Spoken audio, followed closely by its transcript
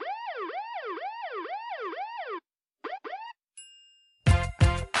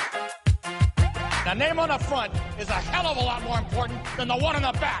The name on the front is a hell of a lot more important than the one on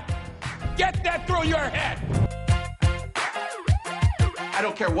the back. Get that through your head. I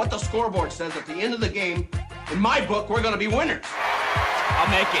don't care what the scoreboard says at the end of the game. In my book, we're going to be winners. I'll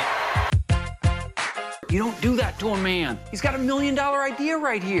make it. You don't do that to a man. He's got $1 million idea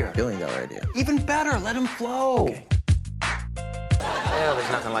right here. $1 billion idea. Even better, let him flow. Okay. Well,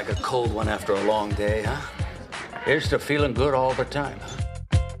 there's nothing like a cold one after a long day, huh? Here's to feeling good all the time.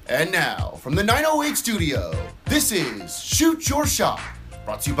 And now, from the 908 studio, this is Shoot Your Shot.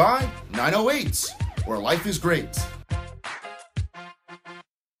 Brought to you by 908s, where life is great.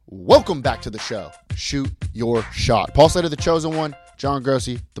 Welcome back to the show, Shoot Your Shot. Paul Slater, the chosen one. John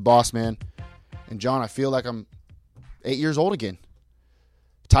Grossi, the boss man. And John, I feel like I'm 8 years old again.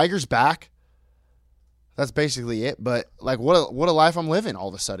 Tiger's back. That's basically it. But like, what a life I'm living all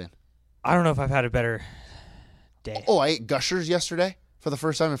of a sudden. I don't know if I've had a better day. Oh, I ate Gushers yesterday for the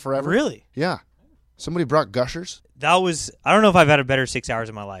first time in forever. Really? Yeah. Somebody brought Gushers. I don't know if I've had a better 6 hours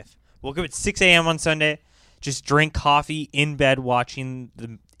in my life. Woke up at 6 a.m. on Sunday, just drank coffee in bed watching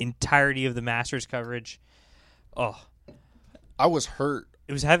the entirety of the Masters coverage. Oh. I was hurt.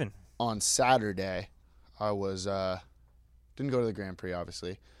 It was heaven. On Saturday, I was didn't go to the Grand Prix,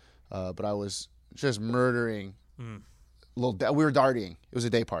 obviously, but I was just murdering. We were dartying. It was a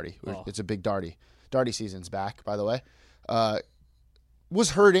day party. It's a big darty. Darty season's back, by the way.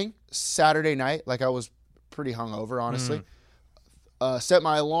 Was hurting Saturday night, like I was pretty hungover, honestly. Set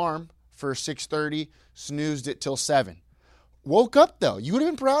my alarm for 6:30, snoozed it till 7. Woke up, though. You would have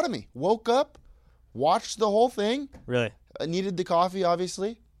been proud of me. Woke up, watched the whole thing. Really? I needed the coffee,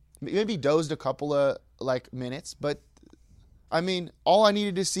 obviously. Maybe dozed a couple of, minutes. But, I mean, all I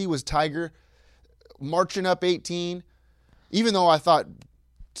needed to see was Tiger marching up 18. Even though I thought,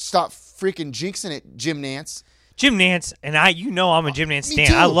 stop freaking jinxing it, Jim Nantz. Jim Nantz, and I'm a Jim Nantz stan.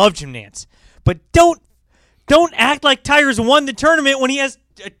 Too. I love Jim Nantz. But don't act like Tiger's won the tournament when he has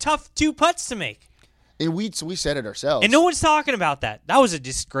a tough 2 putts to make. And we said it ourselves. And no one's talking about that. That was a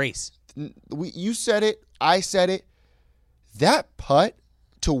disgrace. You said it. I said it. That putt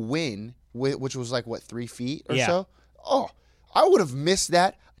to win, which was 3 feet or so? Oh, I would have missed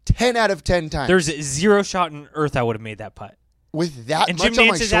that 10 out of 10 times. There's zero shot on earth I would have made that putt. With that and much Jim on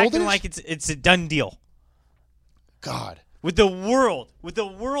my Nantz is shoulders? acting like it's a done deal. God. With the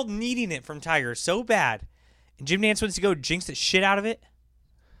world needing it from Tiger so bad, and Jim Nantz wants to go jinx the shit out of it.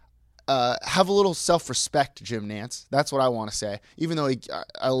 Have a little self-respect, Jim Nantz. That's what I want to say. Even though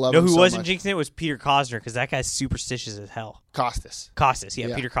I love him who so wasn't much. jinxing it was Peter Costner, because that guy's superstitious as hell. Costas,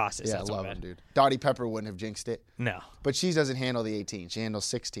 yeah. Peter Costas. Yeah, that's I what love I him, meant. dude. Dottie Pepper wouldn't have jinxed it. No. But she doesn't handle the 18. She handles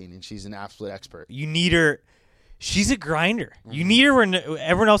 16, and she's an absolute expert. You need her. She's a grinder. You need her when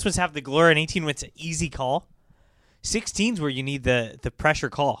everyone else must have the glory, and 18 when it's an easy call. 16's where you need the pressure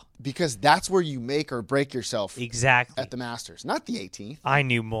call. Because that's where you make or break yourself. Exactly. At the Masters, not the 18th. I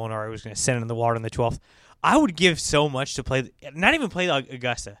knew Molinari was going to send it in the water on the 12th. I would give so much to play, not even play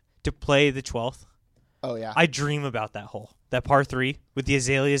Augusta, to play the 12th. Oh, yeah. I dream about that hole, that par 3 with the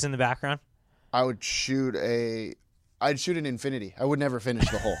azaleas in the background. I would shoot an infinity. I would never finish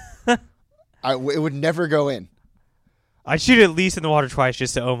the hole. It would never go in. I'd shoot at least in the water twice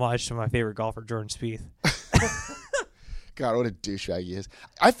just to homage to my favorite golfer, Jordan Spieth. God, what a douchebag he is.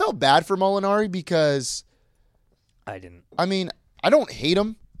 I felt bad for Molinari because... I didn't. I mean, I don't hate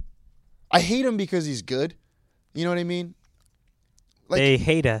him. I hate him because he's good. You know what I mean? They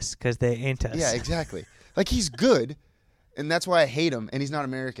hate us because they ain't us. Yeah, exactly. He's good, and that's why I hate him, and he's not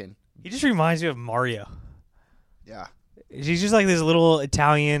American. He just reminds me of Mario. Yeah. He's just like this little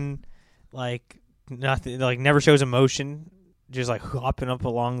Italian, nothing, never shows emotion, just hopping up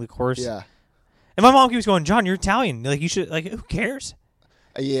along the course. Yeah. And my mom keeps going, John, you're Italian. You should, who cares?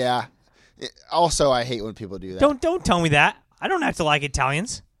 Yeah. Also, I hate when people do that. Don't tell me that. I don't have to like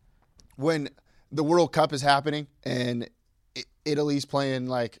Italians. When the World Cup is happening and Italy's playing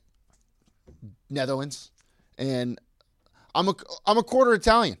Netherlands, and I'm a quarter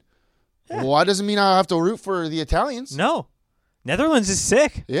Italian. Yeah. Well, that doesn't mean I have to root for the Italians. No. Netherlands is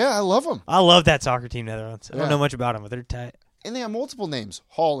sick. Yeah, I love them. I love that soccer team, Netherlands. I don't know much about them, but they're tight. And they have multiple names.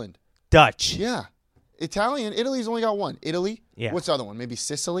 Holland. Dutch. Yeah. Italian. Italy's only got one. Italy. Yeah. What's the other one? Maybe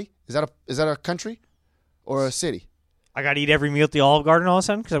Sicily? Is that a country or a city? I got to eat every meal at the Olive Garden all of a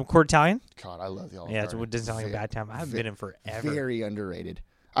sudden because I'm quarter Italian. God, I love the Olive Garden. Yeah, it doesn't sound like a bad time. I haven't been in forever. Very underrated.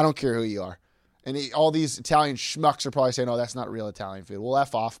 I don't care who you are. And all these Italian schmucks are probably saying, oh, that's not real Italian food. Well,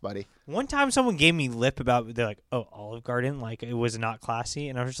 F off, buddy. One time someone gave me lip about, they're like, oh, Olive Garden, it was not classy.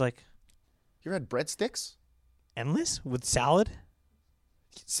 And I was just like. You ever had breadsticks? Endless? With salad?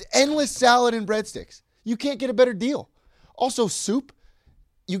 It's endless salad and breadsticks. You can't get a better deal. Also, soup.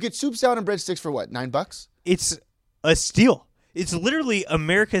 You get soup, salad, and breadsticks for what? $9? It's a steal. It's literally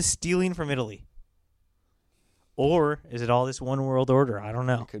America stealing from Italy. Or is it all this one world order? I don't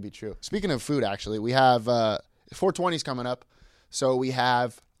know. It could be true. Speaking of food, actually, we have 420's coming up. So we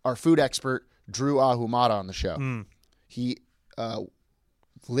have our food expert, Drew Ahumada, on the show. He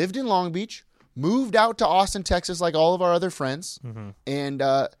lived in Long Beach, moved out to Austin, Texas, like all of our other friends, and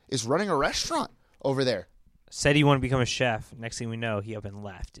is running a restaurant over there. Said he wanted to become a chef. Next thing we know, he up and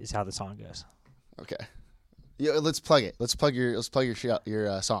left is how the song goes. Okay. Yeah, let's plug it. Let's plug your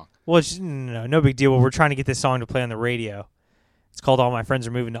song. Well, it's, no big deal. We're trying to get this song to play on the radio. It's called All My Friends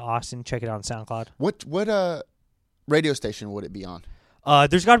Are Moving to Austin. Check it out on SoundCloud. What radio station would it be on?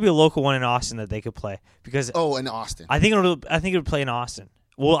 There's got to be a local one in Austin that they could play because in Austin. I think it would play in Austin.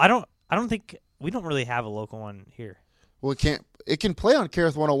 Well, I don't think we don't really have a local one here. Well, it can play on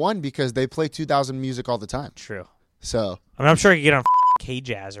Kareth 101 because they play 2000 music all the time. True. So I'm sure I could get on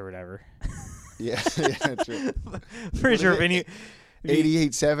K-Jazz or whatever. yeah, true. Pretty sure if any 88.7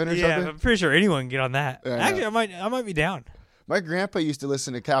 or something. Yeah, I'm pretty sure anyone can get on that. I Actually, I might be down. My grandpa used to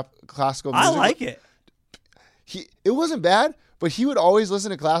listen to classical music. I like it. It wasn't bad, but he would always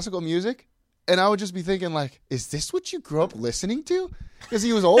listen to classical music, and I would just be thinking, like, is this what you grew up listening to? Because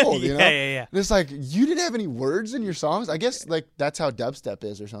he was old, you know? Yeah. And it's like, you didn't have any words in your songs? I guess, like, that's how dubstep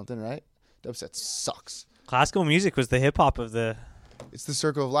is or something, right? Dubstep sucks. Classical music was the hip-hop of the... It's the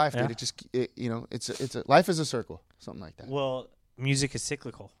circle of life, dude. It's life is a circle, something like that. Well, music is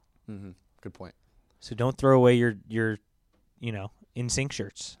cyclical. Mm-hmm. Good point. So don't throw away your NSYNC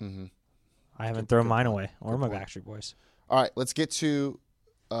shirts. Mm-hmm. I haven't thrown mine away, or my Backstreet Boys. All right, let's get to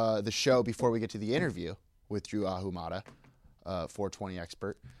the show before we get to the interview with Drew Ahumada, 420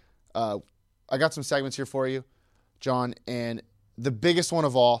 expert. I got some segments here for you, John, and the biggest one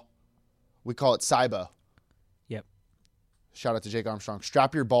of all, we call it SIBO. Yep. Shout out to Jake Armstrong.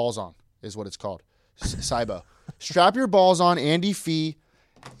 Strap your balls on is what it's called. SIBO. Strap your balls on. Andy Fee.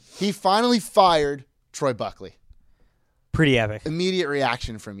 He finally fired Troy Buckley. Pretty epic. Immediate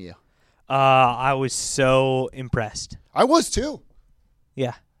reaction from you. I was so impressed. I was too.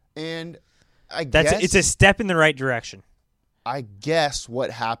 Yeah. And guess it's a step in the right direction. I guess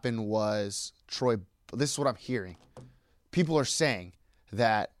what happened was this is what I'm hearing. People are saying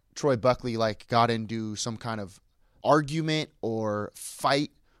that Troy Buckley got into some kind of argument or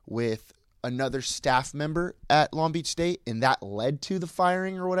fight with another staff member at Long Beach State, and that led to the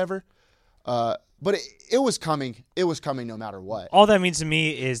firing or whatever. But it was coming. It was coming no matter what. All that means to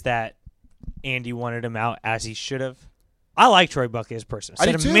me is that Andy wanted him out as he should have. I like Troy Buckley as a person. I've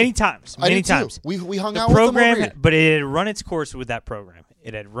said it many times. Many times. We hung out with him over here. But it had run its course with that program.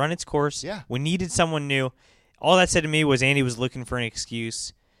 It had run its course. Yeah. We needed someone new. All that said to me was Andy was looking for an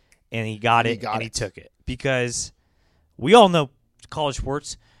excuse, and he got it, and he took it. Because we all know college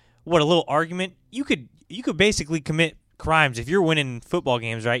sports. What, a little argument? You could basically commit crimes. If you're winning football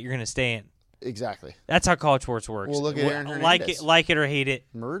games, right, you're going to stay in. Exactly. That's how college sports works. Well, look at Aaron Hernandez. Like it or hate it.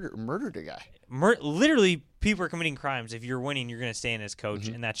 Murdered a guy. Literally, people are committing crimes. If you're winning, you're going to stay in as coach,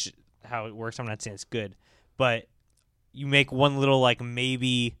 and that's how it works. I'm not saying it's good, but you make one little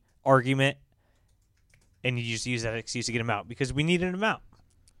maybe argument, and you just use that excuse to get him out because we needed him out.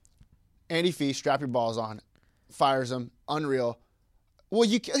 Andy Fee, strap your balls on, fires him. Unreal. Well,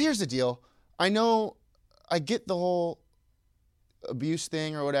 here's the deal. I get the whole abuse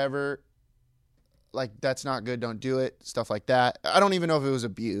thing or whatever. That's not good. Don't do it. Stuff like that. I don't even know if it was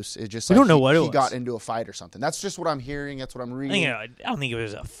abuse. It's just we don't know what it was. He got into a fight or something. That's just what I'm hearing. That's what I'm reading. I don't think it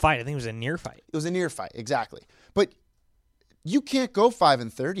was a fight. I think it was a near fight. It was a near fight, exactly. But you can't go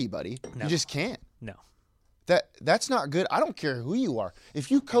 5-30, buddy. No. You just can't. No. That's not good. I don't care who you are.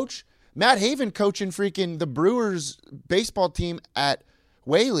 If you coach Matt Haven coaching freaking the Brewers baseball team at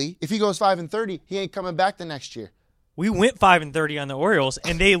Whaley, if he goes 5-30, he ain't coming back the next year. We went 5-30 on the Orioles,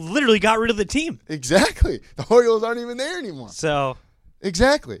 and they literally got rid of the team. Exactly. The Orioles aren't even there anymore. So,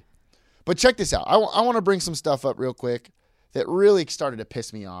 exactly. But check this out. I want to bring some stuff up real quick that really started to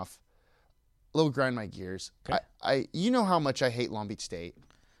piss me off. A little grind my gears. Okay. You know how much I hate Long Beach State.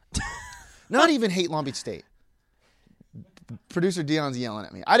 Not even hate Long Beach State. Producer Dion's yelling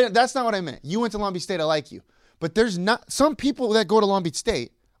at me. That's not what I meant. You went to Long Beach State. I like you. But there's not some people that go to Long Beach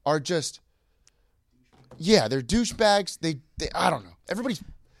State are just. Yeah, they're douchebags. They I don't know.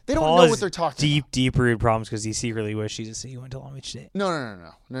 They don't know what they're talking about. Deep-rooted problems because he secretly wishes he went to Long Beach State. No.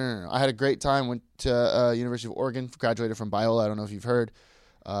 I had a great time. Went to University of Oregon. Graduated from Biola. I don't know if you've heard.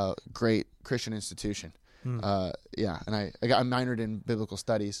 Great Christian institution. Yeah, and I minored in biblical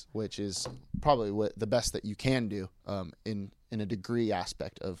studies, which is probably the best that you can do in a degree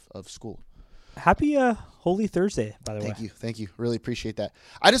aspect of school. Happy Holy Thursday, by the way. Thank you. Really appreciate that.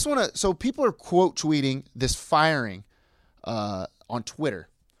 I just want to. So people are quote tweeting this firing on Twitter.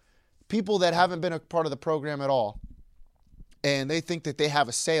 People that haven't been a part of the program at all, and they think that they have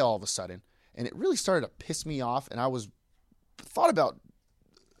a say all of a sudden, and it really started to piss me off. And I thought about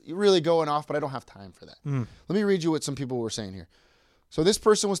really going off, but I don't have time for that. Let me read you what some people were saying here. So this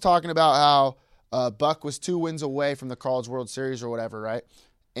person was talking about how Buck was 2 wins away from the College World Series or whatever, right?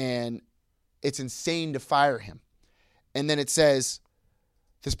 And it's insane to fire him. And then it says,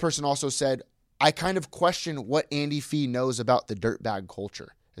 this person also said, I kind of question what Andy Fee knows about the dirtbag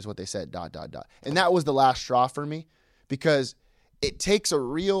culture, is what they said, ... And that was the last straw for me, because it takes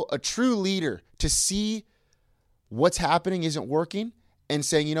a true leader to see what's happening isn't working and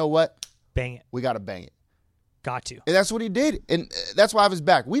saying, you know what? Bang it. We got to bang it. Got to. And that's what he did. And that's why I was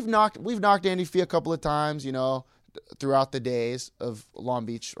back. We've knocked Andy Fee a couple of times, throughout the days of Long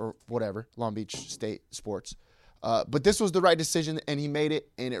Beach or whatever, Long Beach State sports. But this was the right decision, and he made it,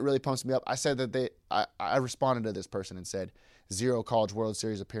 and it really pumps me up. I said that I responded to this person and said 0 College World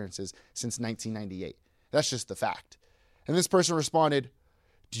Series appearances since 1998. That's just the fact. And this person responded,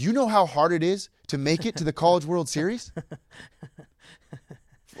 do you know how hard it is to make it to the College World Series?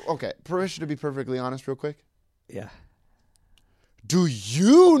 Okay, permission to be perfectly honest real quick. Yeah. Do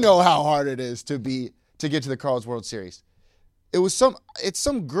you know how hard it is to get to the College World Series? It's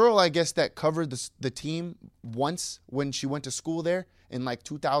some girl, I guess, that covered the team once when she went to school there in like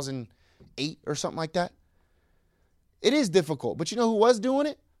 2008 or something like that. It is difficult, but you know who was doing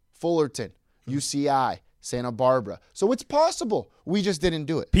it? Fullerton, UCI, Santa Barbara. So it's possible. We just didn't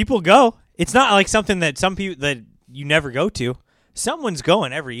do it. People go. It's not like something that some people that you never go to. Someone's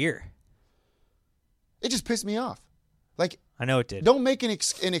going every year. It just pissed me off. Like, I know it did. Don't make an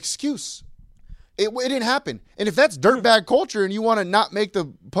excuse. It didn't happen. And if that's dirtbag culture and you want to not make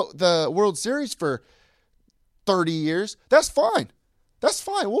the World Series for 30 years, that's fine. That's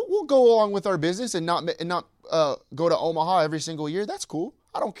fine. We'll go along with our business and not go to Omaha every single year. That's cool.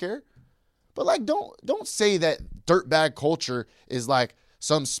 I don't care. But like, don't say that dirtbag culture is like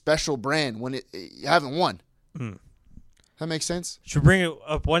some special brand when you haven't won. That makes sense? Should we bring it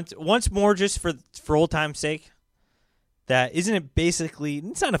up once more just for old time's sake? That isn't it basically,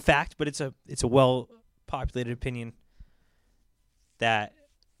 it's not a fact, but it's a well-populated opinion that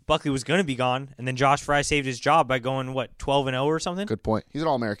Buckley was going to be gone, and then Josh Fry saved his job by going, 12-0 or something? Good point. He's an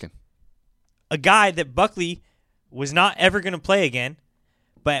All-American. A guy that Buckley was not ever going to play again,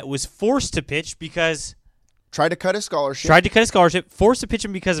 but was forced to pitch because... Tried to cut his scholarship. Forced to pitch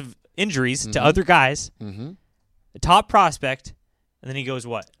him because of injuries to other guys. Mm-hmm. A top prospect, and then he goes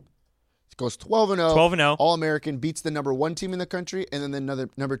what? Goes 12-0. 12-0. All-American, beats the number 1 team in the country, and then another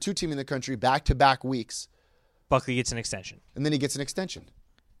number 2 team in the country back-to-back weeks. Buckley gets an extension. And then he gets an extension.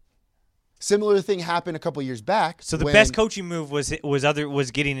 Similar thing happened a couple years back. So the best coaching move was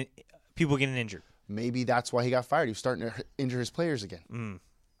getting people getting injured. Maybe that's why he got fired. He was starting to injure his players again. I'm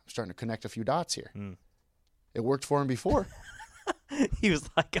starting to connect a few dots here. It worked for him before. He was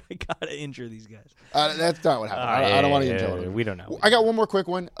like, I got to injure these guys. That's not what happened. I don't want to get into it. We don't know. I got one more quick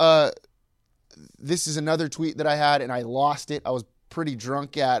one. This is another tweet that I had, and I lost it. I was pretty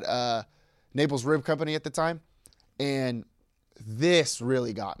drunk at Naples Rib Company at the time. And this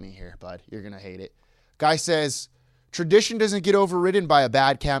really got me here, bud. You're going to hate it. Guy says, tradition doesn't get overridden by a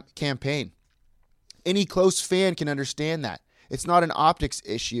bad campaign. Any close fan can understand that. It's not an optics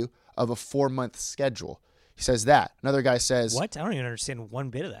issue of a 4-month schedule. He says that. Another guy says... What? I don't even understand one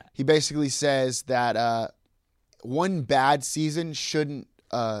bit of that. He basically says that one bad season shouldn't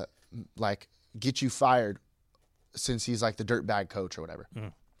get you fired since he's like the dirtbag coach or whatever.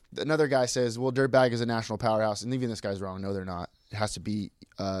 Another guy says, well, dirtbag is a national powerhouse. And even this guy's wrong. No, they're not. It has to be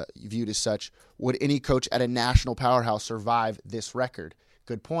viewed as such. Would any coach at a national powerhouse survive this record?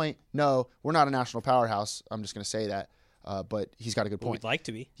 Good point. No, we're not a national powerhouse. I'm just going to say that. But he's got a good point. We'd like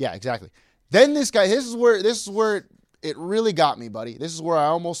to be. Yeah, exactly. Then this guy, this is where it really got me, buddy. This is where I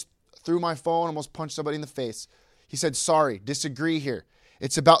almost threw my phone, almost punched somebody in the face. He said, sorry, disagree here.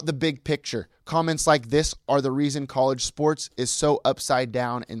 It's about the big picture. Comments like this are the reason college sports is so upside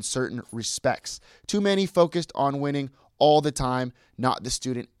down in certain respects. Too many focused on winning all the time, not the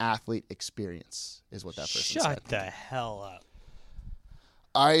student-athlete experience, is what that person said. Shut the hell up.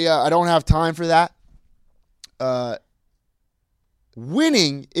 I don't have time for that.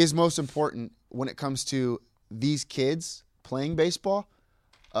 Winning is most important when it comes to these kids playing baseball.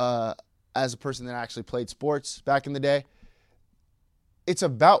 As a person that actually played sports back in the day, it's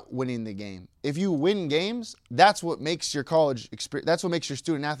about winning the game. If you win games, that's what makes your college experience. That's what makes your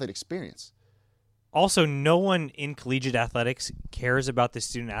student athlete experience. Also, no one in collegiate athletics cares about the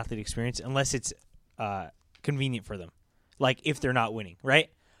student-athlete experience unless it's convenient for them. Like, if they're not winning, right?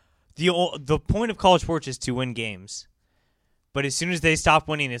 The point of college sports is to win games. But as soon as they stop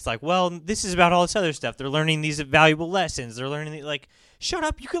winning, it's like, well, this is about all this other stuff. They're learning these valuable lessons. They're learning, like, shut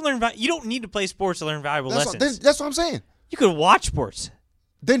up. You can learn. You don't need to play sports to learn valuable lessons. That's what I'm saying. You could watch sports.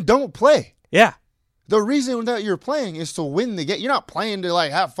 Then don't play. Yeah. The reason that you're playing is to win the game. You're not playing to,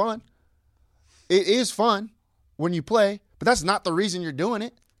 like, have fun. It is fun when you play, but that's not the reason you're doing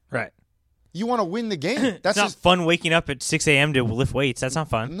it. Right. You want to win the game. That's not fun waking up at 6 a.m. to lift weights. That's not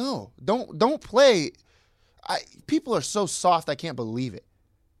fun. No. Don't play. People are so soft, I can't believe it.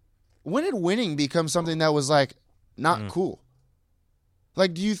 When did winning become something that was, like, not cool?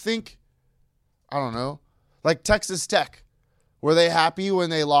 Like, do you think, I don't know, like Texas Tech, were they happy when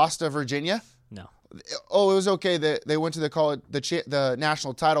they lost to Virginia? No. Oh, it was okay that they went to the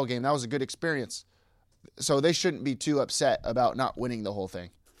national title game. That was a good experience. So they shouldn't be too upset about not winning the whole thing.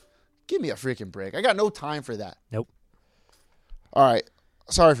 Give me a freaking break. I got no time for that. Nope. All right.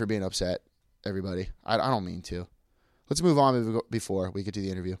 Sorry for being upset, everybody. I don't mean to. Let's move on before we get to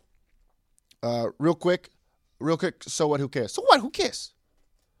the interview. Real quick. So what? Who cares? So what? Who cares?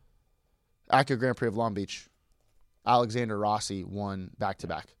 Acura Grand Prix of Long Beach. Alexander Rossi won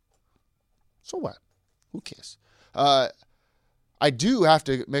back-to-back. So what? Who cares? I do have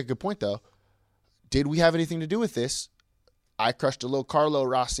to make a good point, though. Did we have anything to do with this? I crushed a little Carlo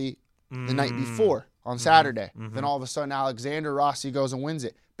Rossi the night before on Saturday. Then all of a sudden, Alexander Rossi goes and wins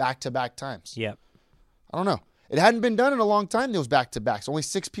it back-to-back times. Yep. I don't know. It hadn't been done in a long time, those back-to-backs. Only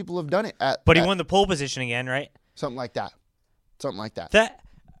 6 people have done it. But he won the pole position again, right? Something like that.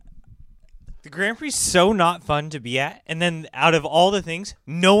 The Grand Prix is so not fun to be at, and then out of all the things,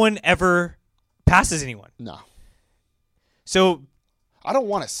 no one ever passes anyone. No. So I don't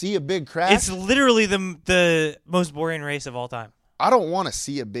want to see a big crash. It's literally the most boring race of all time. I don't want to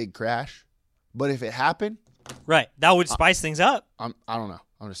see a big crash, but if it happened, right, that would spice things up. I don't know.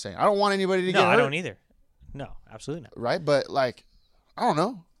 I'm just saying. I don't want anybody to get hurt. No, I don't either. No, absolutely not. Right, but like, I don't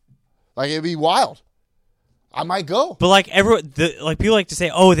know. Like, it'd be wild. I might go. But like people like to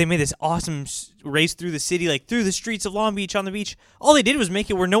say, oh, they made this awesome race through the city, like through the streets of Long Beach on the beach. All they did was make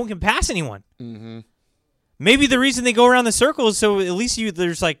it where no one can pass anyone. Mm-hmm. Maybe the reason they go around the circle is so at least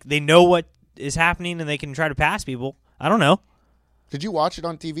there's like they know what is happening and they can try to pass people. I don't know. Did you watch it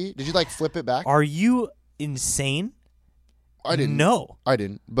on TV? Did you like flip it back? Are you insane? I didn't. No, I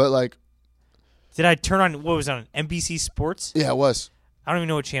didn't. But like, did I turn on what was it on NBC Sports? Yeah, it was. I don't even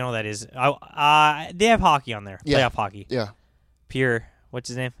know what channel that is. They have hockey on there. Yeah. Playoff hockey. Yeah. Pierre, what's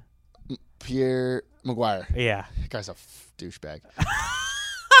his name? Pierre Maguire. Yeah. That guy's a douchebag.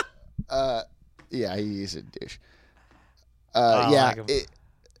 Yeah, he's a douche. Yeah. Like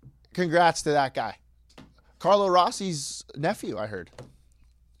congrats to that guy. Carlo Rossi's nephew, I heard.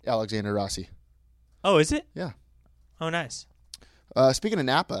 Alexander Rossi. Oh, is it? Yeah. Oh, nice. Speaking of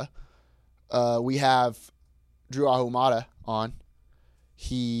Napa, we have Drew Ahumada on.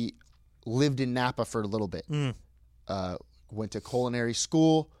 He lived in Napa for a little bit. Went to culinary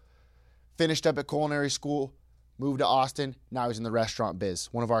school, finished up at culinary school, moved to Austin. Now he's in the restaurant biz.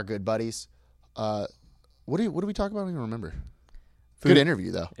 One of our good buddies. What do we talk about? I don't even remember. Food. Good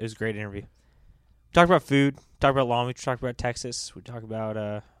interview, though. It was a great interview. We talked about food. Talked about Long Beach. We talked about Texas. We talked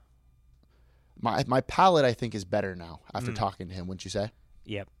about... My palate, I think, is better now after talking to him, wouldn't you say?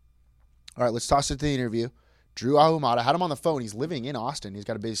 Yep. All right, let's toss it to the interview. Drew Ahumada, had him on the phone. He's living in Austin. He's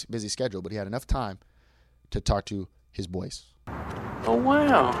got a busy schedule, but he had enough time to talk to his boys. Oh,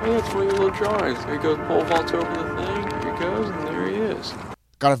 wow. Hey, it's one of your little drawings. There he goes, pole vaults over the thing. Here he goes, and there he is.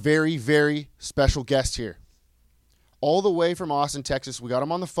 Got a very, very special guest here. All the way from Austin, Texas. We got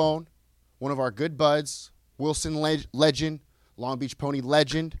him on the phone. One of our good buds, Wilson legend, Long Beach Pony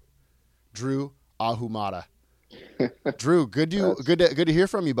legend, Drew Ahumada. Drew, good to hear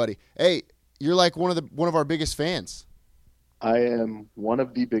from you, buddy. Hey, you're like one of our biggest fans. I am one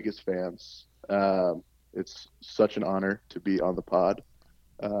of the biggest fans. It's such an honor to be on the pod.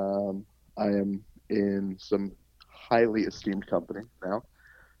 I am in some highly esteemed company now.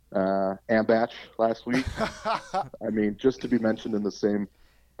 Ambatch last week. I mean, just to be mentioned in the same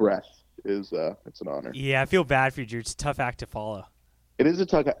breath is it's an honor. Yeah, I feel bad for you, Drew. It's a tough act to follow. It is a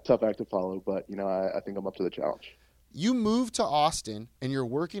tough act to follow, but I think I'm up to the challenge. You moved to Austin, and you're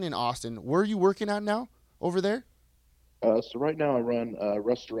working in Austin. Where are you working at now over there? So right now I run a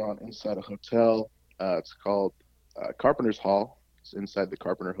restaurant inside a hotel. It's called Carpenter's Hall. It's inside the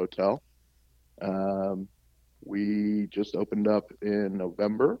Carpenter Hotel. We just opened up in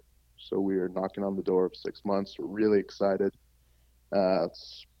November, so we are knocking on the door of 6 months. We're really excited.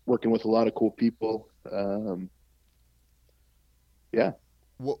 It's working with a lot of cool people. Yeah.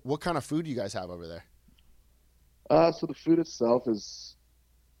 What kind of food do you guys have over there? So the food itself is,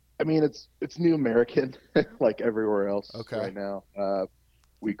 I mean, it's new American, like everywhere else right now.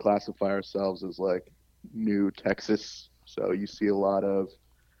 We classify ourselves as like new Texas. So you see a lot of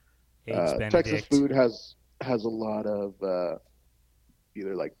Texas food has a lot of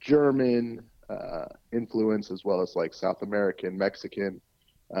either like German influence as well as like South American, Mexican,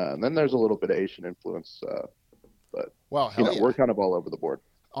 and then there's a little bit of Asian influence. But we're kind of all over the board.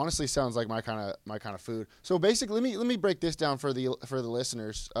 Honestly, sounds like my kind of food. So basically, let me break this down for the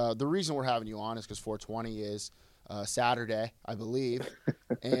listeners. The reason we're having you on is because 420 is Saturday, I believe,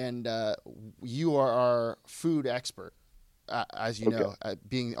 and you are our food expert, as you know,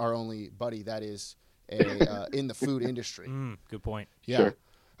 being our only buddy that is in the food industry. Good point. Yeah.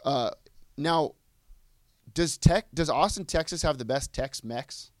 Sure. Now, does Austin, Texas, have the best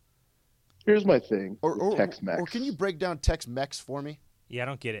Tex-Mex? Here's my thing. Or Tex-Mex. Or can you break down Tex-Mex for me? Yeah, I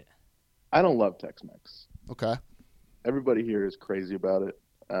don't get it. I don't love Tex-Mex. Okay. Everybody here is crazy about it.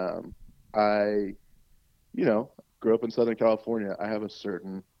 I grew up in Southern California. I have a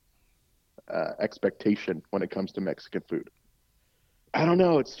certain expectation when it comes to Mexican food. I don't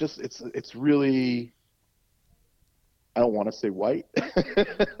know. It's just, it's really, I don't want to say white.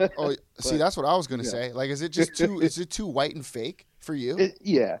 See, that's what I was going to say. Like, is it just too white and fake for you?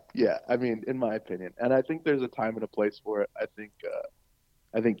 Yeah. I mean, in my opinion, and I think there's a time and a place for it.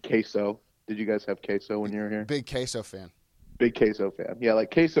 I think queso. Did you guys have queso when you were here? Big queso fan. Big queso fan. Yeah, like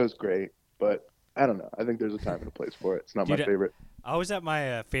queso's great, but I don't know. I think there's a time and a place for it. It's not my favorite. I was at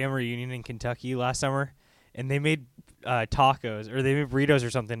my family reunion in Kentucky last summer, and they made tacos, or they made burritos or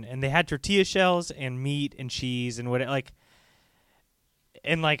something, and they had tortilla shells and meat and cheese and what I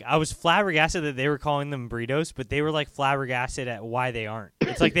was flabbergasted that they were calling them burritos, but they were like flabbergasted at why they aren't.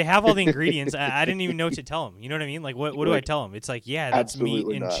 It's like they have all the ingredients. I didn't even know what to tell them. You know what I mean? Like what do I tell them? It's like, yeah, that's meat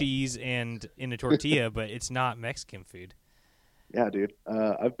and cheese and in a tortilla, but it's not Mexican food. Yeah, dude.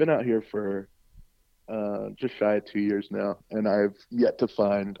 I've been out here for just shy of 2 years now, and I've yet to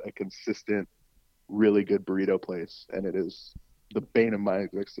find a consistent, really good burrito place, and it is the bane of my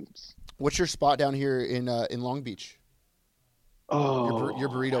existence. What's your spot down here in Long Beach? Oh, your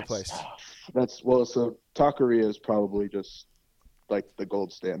burrito place. So Taqueria is probably just like the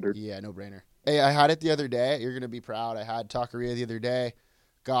gold standard. Yeah, no brainer. Hey, I had it the other day. You're gonna be proud. I had Taqueria the other day.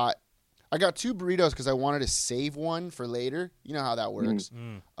 I got 2 burritos because I wanted to save one for later. You know how that works.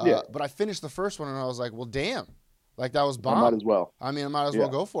 Yeah. But I finished the first one and I was like, well, damn. Like, that was bomb. I might as well. I mean, I might as well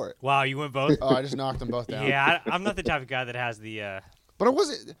go for it. Wow, you went both? Oh, I just knocked them both down. Yeah, I'm not the type of guy that has the But I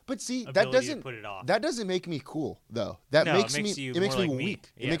wasn't. But see, that doesn't put it off. That doesn't make me cool though. It makes me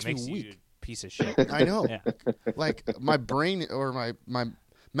weak. Yeah, it makes me weak. You a piece of shit. I know. Yeah. Like my brain or my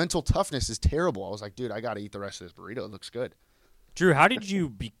mental toughness is terrible. I was like, dude, I got to eat the rest of this burrito. It looks good. Drew, how did you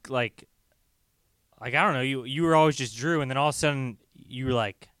be like? I don't know. You were always just Drew, and then all of a sudden you were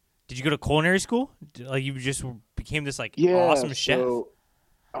like, did you go to culinary school? Like you just became this like awesome chef. So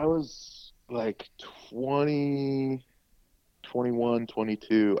I was like 20. 21,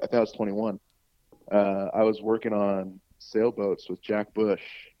 22. I think I was 21. I was working on sailboats with Jack Bush.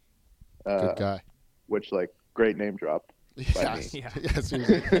 Good guy. Which, like, great name drop. Yeah. You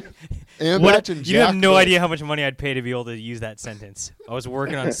have no idea how much money I'd pay to be able to use that sentence. I was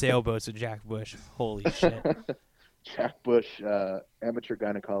working on sailboats with Jack Bush. Holy shit. Jack Bush, amateur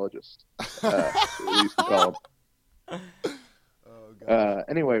gynecologist. We used to call him. Oh, God.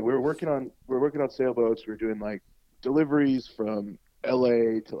 Anyway, we were working on sailboats. We were doing like deliveries from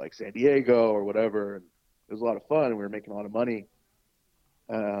LA to like San Diego or whatever, and it was a lot of fun, and we were making a lot of money.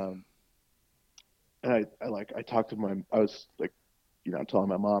 And I talked to I was like, telling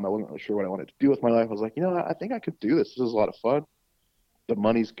my mom I wasn't really sure what I wanted to do with my life. I was like, I think I could do this. This is a lot of fun. The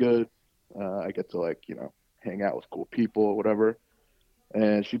money's good. I get to like, hang out with cool people or whatever.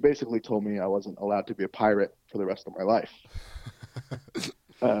 And she basically told me I wasn't allowed to be a pirate for the rest of my life.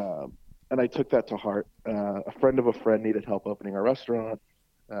 And I took that to heart. A friend of a friend needed help opening a restaurant.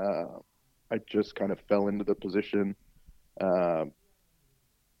 I just kind of fell into the position.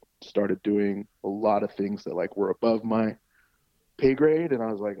 Started doing a lot of things that like were above my pay grade, and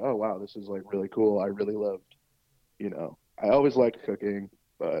I was like, oh wow, this is like really cool. I really loved, I always liked cooking,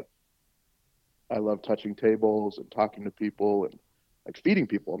 but I love touching tables and talking to people and like feeding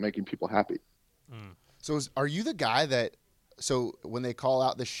people and making people happy. So are you the guy that, so when they call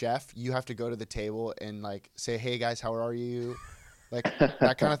out the chef, you have to go to the table and like say, hey guys, how are you? Like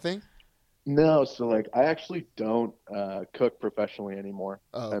that kind of thing? No. So like, I actually don't cook professionally anymore.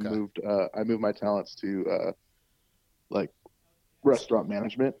 Oh, okay. I moved my talents to like restaurant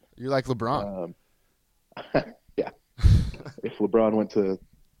management. You're like LeBron. Yeah. If LeBron went to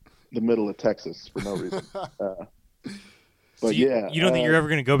the middle of Texas for no reason. So you don't think you're ever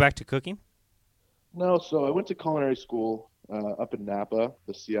going to go back to cooking? No. So I went to culinary school up in Napa,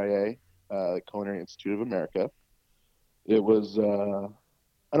 the CIA, the Culinary Institute of America. It was,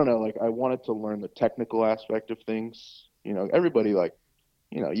 I don't know, like I wanted to learn the technical aspect of things. You know, everybody like,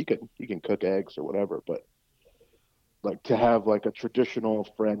 you know, you can cook eggs or whatever, but like to have like a traditional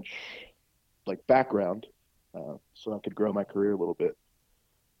French like background, so I could grow my career a little bit.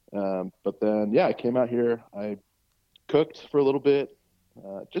 But then, yeah, I came out here. I cooked for a little bit.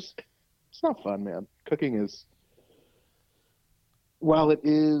 It's not fun, man. Cooking is, while it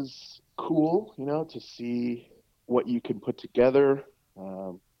is cool, you know, to see what you can put together,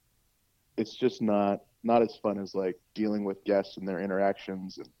 it's just not as fun as like dealing with guests and their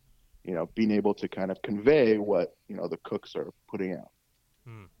interactions and, you know, being able to kind of convey what, you know, the cooks are putting out.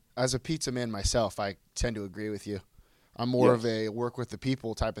 As a pizza man myself, I tend to agree with you. I'm more of a work with the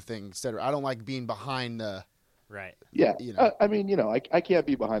people type of thing instead of, I don't like being behind the right. Yeah. You know. I mean, you know, I can't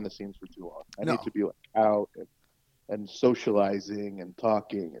be behind the scenes for too long. I need to be like out and socializing and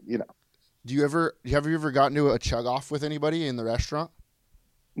talking and, you know. Have you ever gotten to a chug off with anybody in the restaurant?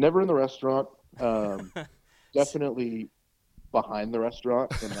 Never in the restaurant. Definitely behind the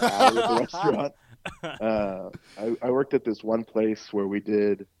restaurant, in the alley of the restaurant. I worked at this one place where we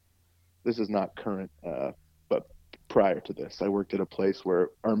did, this is not current, but prior to this, I worked at a place where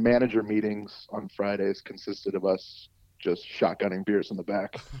our manager meetings on Fridays consisted of us just shotgunning beers in the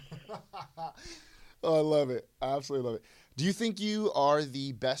back. Oh, I love it. I absolutely love it. Do you think you are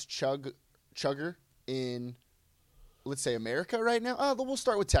the best chugger in, let's say, America right now? We'll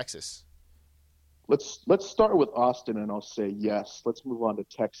start with Texas. Let's start with Austin, and I'll say yes. Let's move on to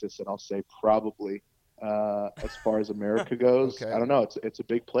Texas, and I'll say probably. As far as America goes, Okay. I don't know. It's a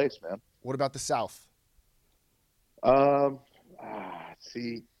big place, man. What about the South?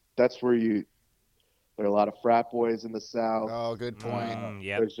 See, that's where there are a lot of frat boys in the South. Oh, good point.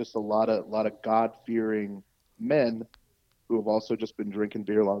 Yeah. There's just a lot of God-fearing men who have also just been drinking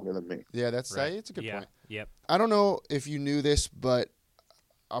beer longer than me. Yeah, it's a good point. Yep. I don't know if you knew this, but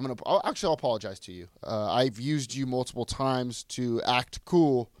I'll apologize to you. I've used you multiple times to act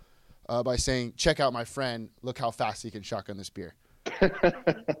cool by saying, check out my friend. Look how fast he can shotgun this beer.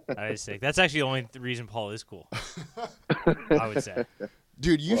 I was sick. That's actually the only reason Paul is cool. I would say.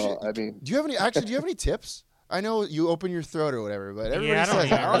 Dude, Do you have any tips? I know you open your throat or whatever, but everybody I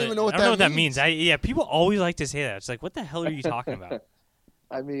says I don't even know what that means. People always like to say that. It's like, what the hell are you talking about?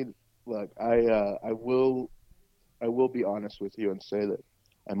 I mean, look, I will be honest with you and say that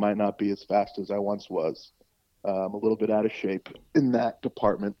I might not be as fast as I once was. I'm a little bit out of shape in that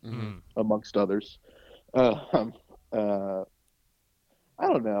department, amongst others. I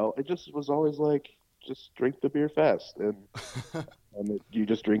don't know. It just was always like, just drink the beer fast, and you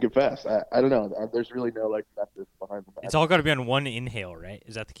just drink it fast. I don't know. There's really no like method behind the. It's all got to be on one inhale, right?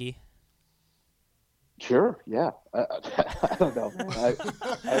 Is that the key? Sure. Yeah. I don't know.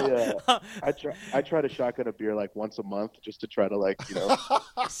 I try to shotgun a beer like once a month just to try to like, you know,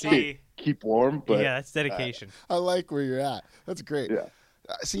 keep warm. But yeah, that's dedication. I like where you're at. That's great. Yeah.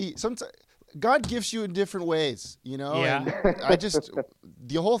 See, sometimes God gifts you in different ways, you know. Yeah. And I just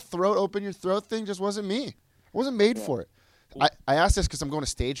the whole open your throat thing just wasn't me. I wasn't made for it. I asked this because I'm going to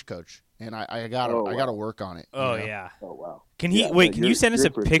Stagecoach, and I gotta work on it. Oh, you know? yeah. Oh, wow. Can he Can you send us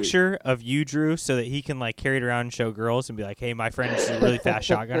a picture of you, Drew, so that he can like carry it around and show girls and be like, "Hey, my friend is a really fast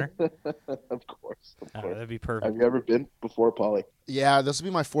shotgunner." Of course. That'd be perfect. Have you ever been before, Paulie? Yeah, this will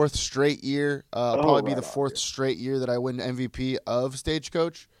be my 4th straight year. Probably be the 4th on, straight year that I win MVP of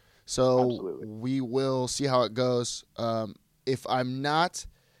Stagecoach. So Absolutely. we will see how it goes. If I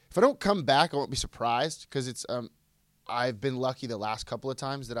don't come back, I won't be surprised because it's I've been lucky the last couple of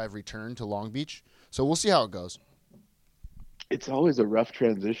times that I've returned to Long Beach. So we'll see how it goes. It's always a rough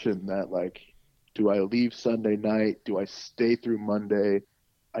transition that like, do I leave Sunday night? Do I stay through Monday?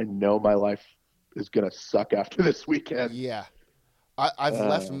 I know my life is going to suck after this weekend. Yeah. I've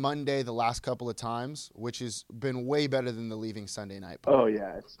left Monday the last couple of times, which has been way better than the leaving Sunday night part. Oh,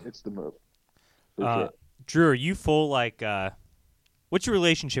 yeah. It's the move. For sure. Drew, are you full like what's your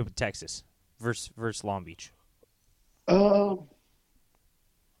relationship with Texas versus Long Beach? I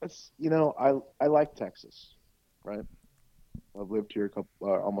like Texas, right? I've lived here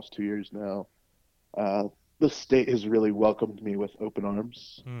almost 2 years now. The state has really welcomed me with open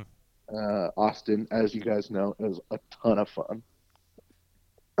arms. Austin, as you guys know, is a ton of fun.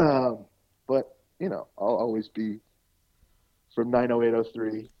 But you know, I'll always be from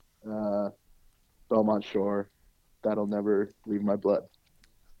 90803, Belmont Shore. that'll never leave my blood.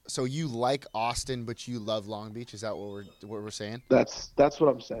 So you like Austin, but you love Long Beach? Is that what we're saying? That's what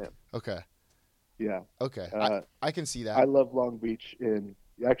I'm saying. Okay. Yeah. Okay. I can see that. I love Long Beach. And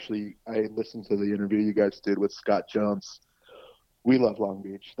actually, I listened to the interview you guys did with Scott Jones. We love Long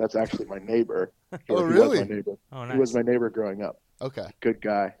Beach. That's actually my neighbor. Oh, really? He was my neighbor. Oh, nice. He was my neighbor growing up. Okay. Good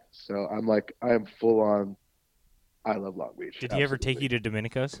guy. So I am full on. I love Long Beach. Did he ever take you to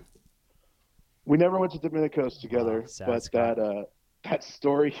Domenico's? We never went to Domenico's together, but Scott. that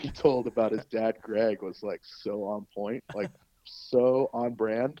story he told about his dad Greg was like so on point, like so on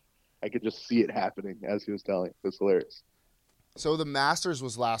brand. I could just see it happening as he was telling. It was hilarious. So the Masters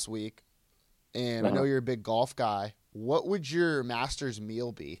was last week, and I know you're a big golf guy. What would your Masters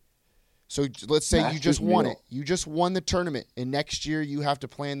meal be? So let's say you just won it. You just won the tournament, and next year you have to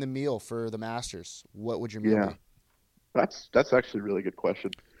plan the meal for the Masters. What would your meal be? That's actually a really good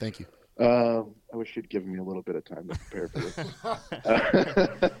question. Thank you. I wish you'd given me a little bit of time to prepare for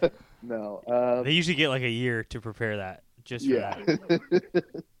this. No. They usually get like a year to prepare that, just for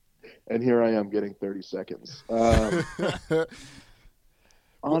that. And here I am getting 30 seconds.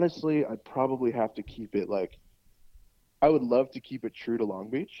 Honestly, I'd probably have to keep it like – I would love to keep it true to Long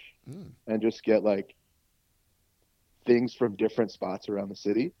Beach and just get like things from different spots around the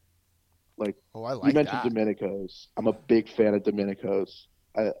city. Like, I like you mentioned that. Domenico's. I'm a big fan of Domenico's.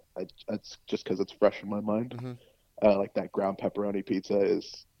 It's just because it's fresh in my mind. Mm-hmm. Like that ground pepperoni pizza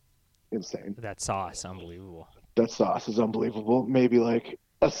is insane. That sauce, unbelievable. That sauce is unbelievable. Maybe like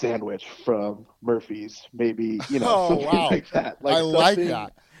a sandwich from Murphy's. Maybe, something like that. Like I like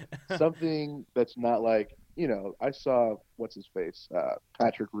that. Something that's not like, I saw what's his face,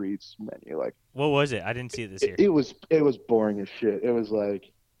 Patrick Reed's menu. Like, what was it? I didn't see it this year. It was boring as shit. It was like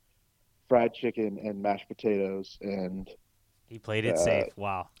fried chicken and mashed potatoes and. He played it safe.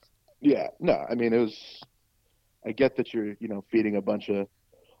 Wow. Yeah. No, I mean, it was. I get that you're, feeding a bunch of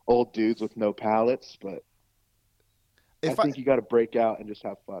old dudes with no palates, but I think you got to break out and just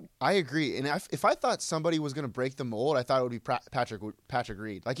have fun. I agree. And if I thought somebody was going to break the mold, I thought it would be Patrick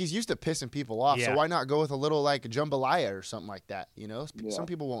Reed. Like, he's used to pissing people off, so why not go with a little, like, jambalaya or something like that, Some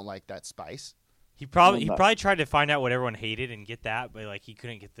people won't like that spice. He probably tried to find out what everyone hated and get that, but, like, he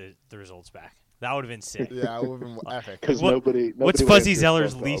couldn't get the results back. That would have been sick. Yeah, it would have been epic. Because nobody what's Fuzzy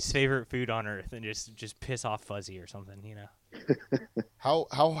Zeller's least favorite food on earth? And just piss off Fuzzy or something,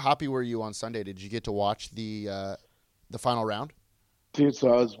 How happy were you on Sunday? Did you get to watch the final round? Dude,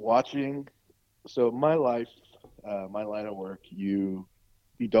 so I was watching. So my life, my line of work, you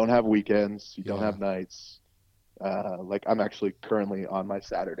don't have weekends, you don't have nights. Like, I'm actually currently on my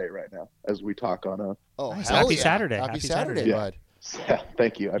Saturday right now as we talk on a. Oh, nice. Happy Saturday! Happy Saturday, bud. Yeah,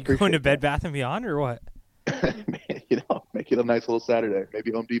 thank you. I appreciate going to Bed Bath and Beyond or what? Make it a nice little Saturday.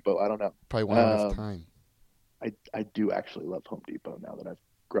 Maybe Home Depot. I don't know. Probably one out of time. I do actually love Home Depot now that I've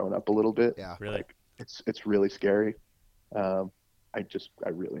grown up a little bit. Yeah, really. Like, it's really scary. I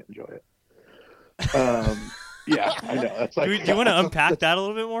really enjoy it. Yeah, I know. That's like, do you want to unpack that a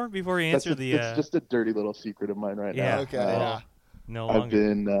little bit more before we answer the? It's just a dirty little secret of mine right now. Okay. No longer.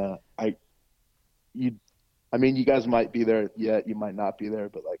 I've been. I mean, you guys might be there yet. You might not be there,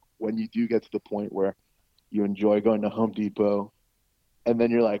 but like when you do get to the point where you enjoy going to Home Depot, and then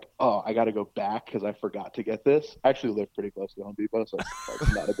you're like, oh, I got to go back because I forgot to get this. I actually live pretty close to Home Depot, so it's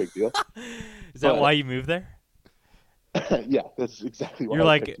like not a big deal. Is that why you moved there? Yeah, that's exactly why. You're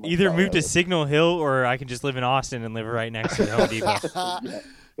like, either move to Signal Hill or I can just live in Austin and live right next to the Home Depot. Yeah,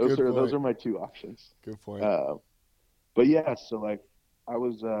 those are my two options. Good point. But yeah, so like I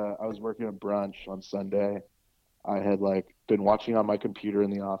was working at brunch on Sunday. I had like been watching on my computer in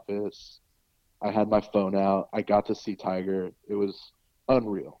the office. I had my phone out. I got to see Tiger. It was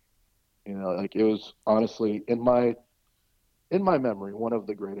unreal. Like it was honestly in my memory one of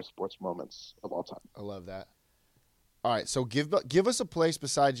the greatest sports moments of all time. I love that. All right, so give us a place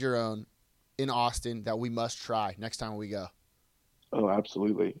besides your own in Austin that we must try next time we go. Oh,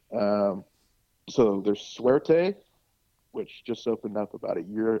 absolutely. So there's Suerte, which just opened up about a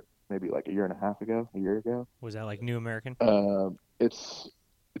year and a half ago, a year ago. Was that like New American? It's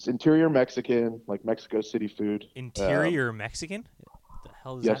interior Mexican, like Mexico City food. Interior Mexican? What the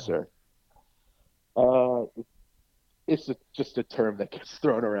hell is that? Yes, sir. It's just a term that gets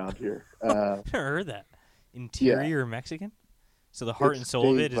thrown around here. I've never heard that. Interior Mexican? So the heart and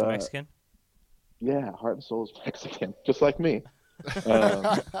soul of it is Mexican? Yeah, heart and soul is Mexican, just like me.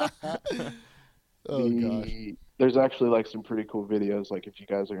 Gosh. There's actually like some pretty cool videos, like if you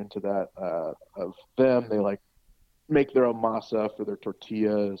guys are into that, of them. They like make their own masa for their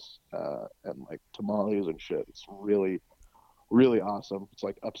tortillas and like tamales and shit. It's really, really awesome. It's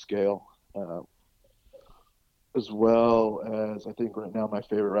like upscale. as well as I think right now my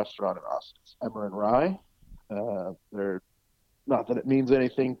favorite restaurant in Austin is Emmer and Rye. They're not that it means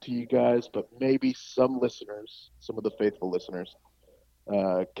anything to you guys, but maybe some listeners, some of the faithful listeners,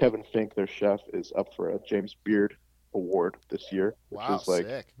 Kevin Fink, their chef, is up for a James Beard Award this year, which Wow, is like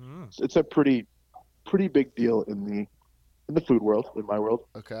sick. it's a pretty big deal in the food world, in my world.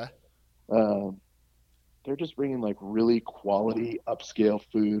 Okay. They're just bringing like really quality upscale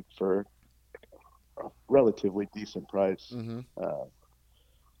food for a relatively decent price. Mm-hmm.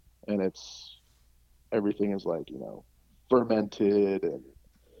 And everything is like, fermented, and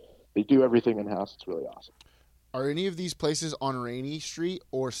they do everything in house. It's really awesome. Are any of these places on Rainey Street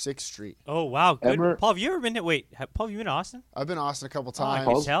or 6th Street? Oh, wow. Good. Emmer- Paul, have you ever been to Paul, have you been to Austin? I've been to Austin a couple Oh, I times.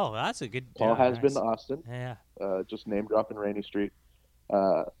 can tell. That's a good Paul has nice. been to Austin. Yeah. Just name dropping Rainey Street.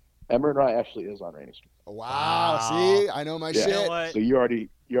 Emmer and Rye actually is on Rainey Street. Wow. Wow. See, I know my Yeah. You know shit. what? So you already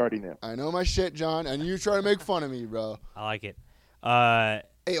knew. I know my shit, John, and you try to make fun of me, bro. I like it.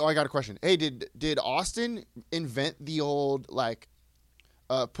 Hey, I got a question. Hey, did Austin invent the old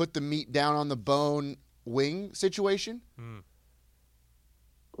put the meat down on the bone wing situation?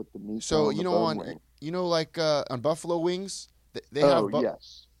 Put the meat So on the bone wing. on buffalo wings, they have.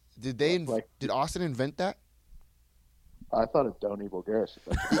 Yes. Did they? Like- Did Austin invent that? I thought of Donnie Bulgaris.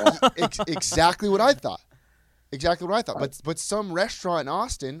 Exactly what I thought. Exactly what I thought. But some restaurant in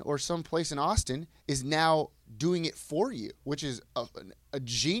Austin or some place in Austin is now doing it for you, which is a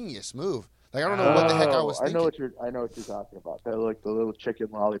genius move. Like I don't know what the heck I was thinking. I know what you're talking about. They're like the little chicken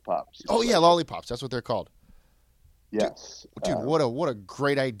lollipops. Oh yeah, lollipops. That's what they're called. Yes. Dude, what a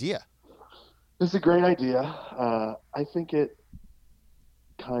great idea. It's a great idea. I think it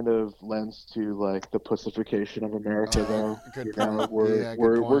kind of lends to like the pussification of America, though. Good You know, point. we're Yeah, good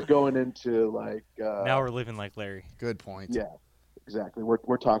we're point. we're going into like Now we're living like Larry. Good point. yeah, exactly.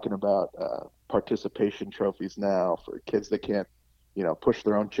 We're talking about participation trophies now for kids that can't, push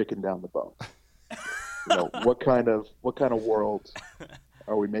their own chicken down the bone. What kind of world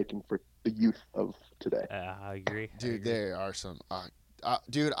are we making for the youth of today? I agree. Dude, there are some.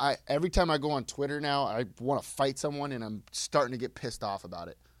 Dude, every time I go on Twitter now, I want to fight someone, and I'm starting to get pissed off about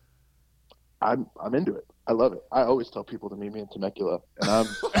it. I'm into it. I love it. I always tell people to meet me in Temecula, and I'm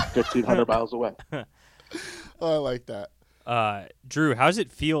 1,500 miles away. Oh, I like that. Drew, how does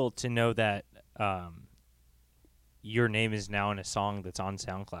it feel to know that your name is now in a song that's on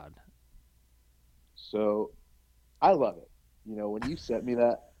SoundCloud? So, I love it. When you sent me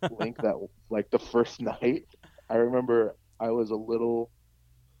that link, that like the first night, I remember I was a little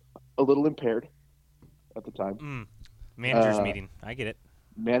impaired at the time. Manager's meeting. I get it.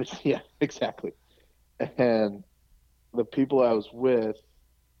 Yeah, exactly. And the people I was with,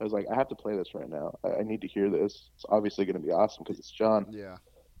 I was like, I have to play this right now. I need to hear this. It's obviously going to be awesome because it's John. Yeah.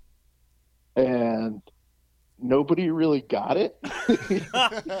 And nobody really got it.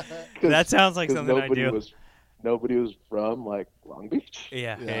 That sounds like something I do. Nobody was from like Long Beach.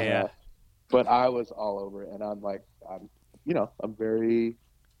 Yeah. But I was all over it, and I'm very,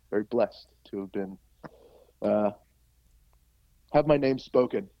 very blessed to have been have my name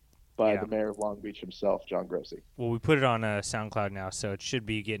spoken by the mayor of Long Beach himself, John Grossi. Well, we put it on SoundCloud now, so it should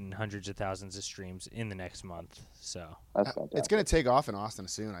be getting hundreds of thousands of streams in the next month. So That's fantastic. It's going to take off in Austin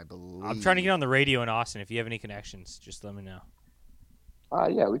soon, I believe. I'm trying to get on the radio in Austin. If you have any connections, just let me know.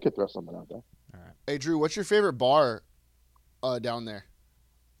 Yeah, we could throw something out there. All right. Hey, Drew, what's your favorite bar down there?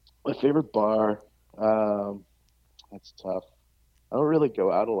 My favorite bar, that's tough. I don't really go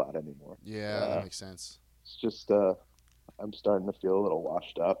out a lot anymore. Yeah, that makes sense. It's just I'm starting to feel a little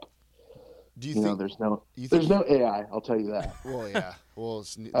washed up. Do you think there's no AI? I'll tell you that. Well, yeah. Well,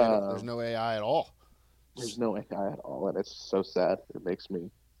 there's no AI at all. There's no AI at all, and it's so sad. It makes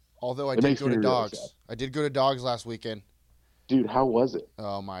me. Although I It did makes go me to really Dogs. sad. I did go to Dogs last weekend. Dude, how was it?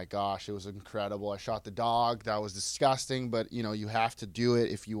 Oh my gosh, it was incredible. I shot the dog. That was disgusting, but you have to do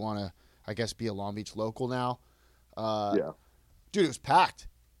it if you want to, I guess, be a Long Beach local now. Yeah. Dude, it was packed.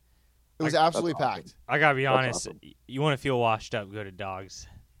 It was absolutely That's awesome. packed. I gotta be honest. awesome. You want to feel washed up? Go to Dogs.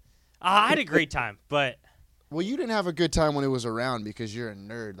 I had a great time, but Well, you didn't have a good time when it was around because you're a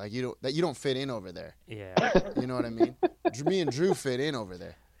nerd. Like you don't fit in over there. yeah. You know what I mean? Me and Drew fit in over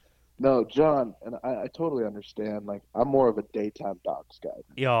there. No, John, and I totally understand. Like, I'm more of a daytime Dogs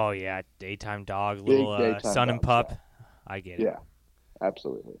guy. Oh yeah, daytime dog, little daytime son and dog pup. I get it. Yeah,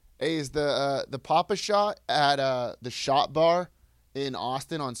 absolutely. Hey, is the Papa Shot at the Shot Bar in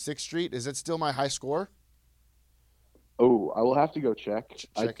Austin on 6th Street? Is it still my high score? Oh, I will have to go check.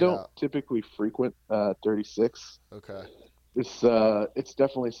 I Check it don't out. typically frequent 36. Okay. It's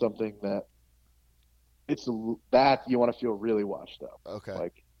definitely something that that you want to feel really washed up. Okay.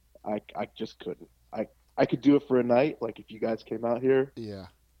 Like I just couldn't. I could do it for a night, like if you guys came out here. Yeah.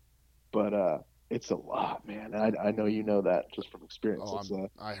 But it's a lot, man. I know you know that just from experience. Oh,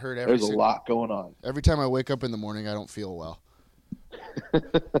 I heard there's a lot going on. Every time I wake up in the morning, I don't feel well.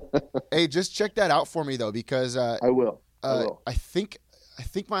 Hey, just check that out for me though, because I will. I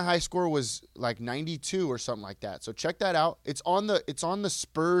think my high score was like 92 or something like that. So check that out. It's on the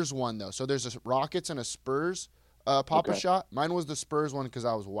Spurs one though. So there's a Rockets and a Spurs Papa shot. Mine was the Spurs one because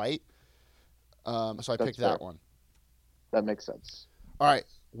I was white. So I picked that one. That makes sense. All right,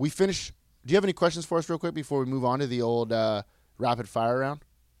 we finished. Do you have any questions for us real quick before we move on to the old rapid fire round?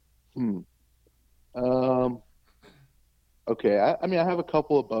 Okay. I mean, I have a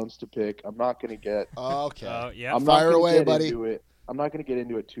couple of bones to pick. I'm not going to get. Okay. Yeah. Fire away, buddy. I'm not going to get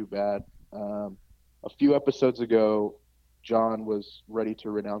into it too bad. A few episodes ago, John was ready to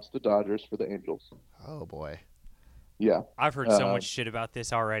renounce the Dodgers for the Angels. Oh boy. Yeah. I've heard so much shit about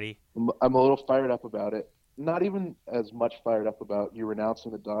this already. I'm a little fired up about it. Not even as much fired up about you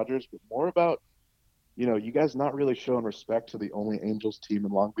renouncing the Dodgers, but more about, you guys not really showing respect to the only Angels team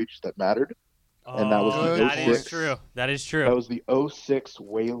in Long Beach that mattered. And that was the 06. That is true. That is true. That was the 06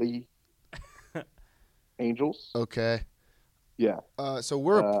 Whaley Angels. Okay. Yeah. So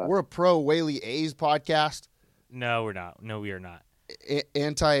we're a pro Whaley A's podcast. No, we're not. No, we are not.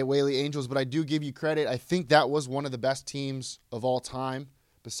 Anti Whaley Angels, but I do give you credit. I think that was one of the best teams of all time,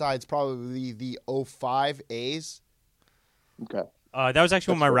 besides probably the 05 A's. Okay. That was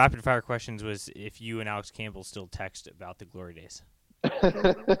actually one of my rapid fire questions, was if you and Alex Campbell still text about the glory days.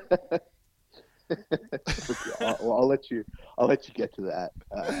 Well, I'll let you get to that.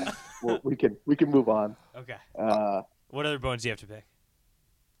 We can move on. Okay. What other bones do you have to pick?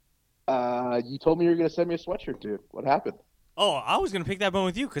 You told me you were going to send me a sweatshirt, dude. What happened? Oh, I was going to pick that bone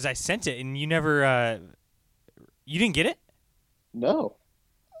with you because I sent it and you never. You didn't get it? No.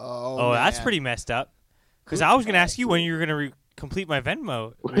 Oh, that's pretty messed up. Because I was going to ask you when you were going to complete my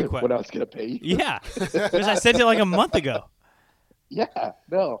Venmo request. When I was going to pay you? Yeah, because I sent it like a month ago. Yeah.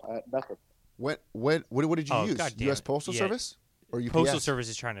 No, nothing. What did you use? U.S. Postal Service or UPS? Postal Service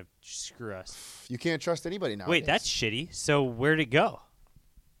is trying to screw us. You can't trust anybody now. Wait, that's shitty. So where'd it go?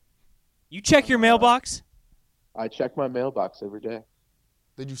 You check your mailbox? I check my mailbox every day.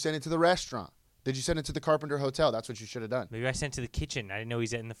 Did you send it to the restaurant? Did you send it to the Carpenter Hotel? That's what you should have done. Maybe I sent it to the kitchen. I didn't know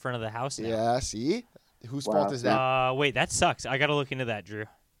he's in the front of the house now. Yeah, see? Whose fault is that? Wait, that sucks. I got to look into that, Drew.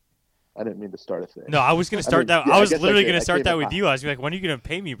 I didn't mean to start a thing. No, I was going to start that. Yeah, I was literally going to start that with you. I was like, when are you going to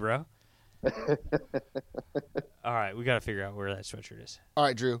pay me, bro? All right, we got to figure out where that sweatshirt is. All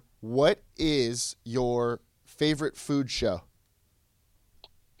right, Drew. What is your favorite food show?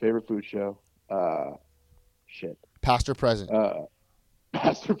 Favorite food show? Shit. Past or present?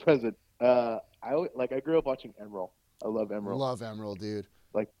 Past or present. I grew up watching Emerald. I love Emerald. Love Emerald, dude.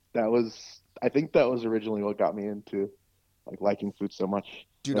 I think that was originally what got me into liking food so much.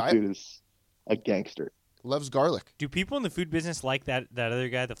 Dude, dude is a gangster. Loves garlic. Do people in the food business like that other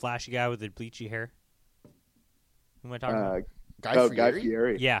guy, the flashy guy with the bleachy hair? Who am I talking about? Guy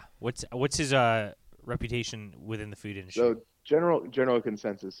Fieri. Yeah. What's his reputation within the food industry? So general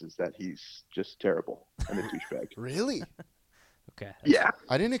consensus is that he's just terrible and a douchebag. Really? Okay. Yeah.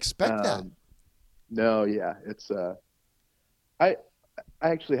 I didn't expect that. No, yeah. It's I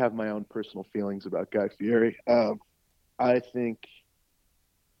actually have my own personal feelings about Guy Fieri. I think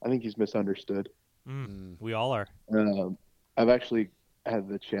he's misunderstood. We all are. I've actually had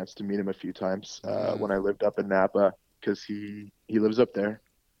the chance to meet him a few times when I lived up in Napa, because he lives up there,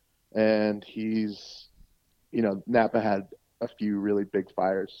 and he's, Napa had a few really big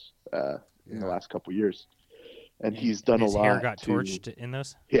fires in the last couple years, and he's done a lot. His hair got torched in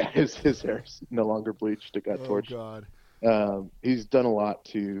those? Yeah, his hair's no longer bleached. It got torched. Oh, God. He's done a lot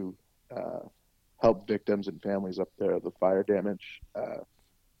to help victims and families up there of the fire damage.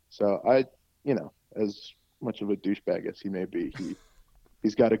 So as much of a douchebag as he may be,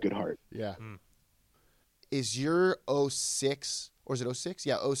 he's got a good heart. Yeah. Is your 06, or is it 06?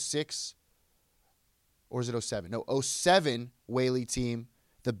 Yeah, 06, or is it 07? No, 07 Whaley team,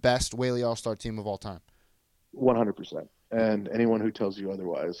 the best Whaley All-Star team of all time. 100%. And anyone who tells you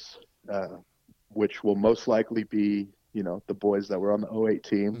otherwise, which will most likely be, the boys that were on the 08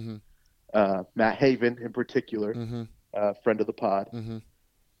 team, Matt Haven in particular, friend of the pod,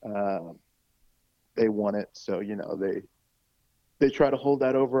 they won it. So, they try to hold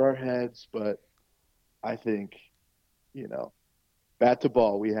that over our heads, but I think, bat to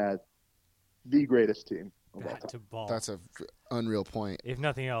ball, we had the greatest team of all time. Bat to ball. That's an unreal point. If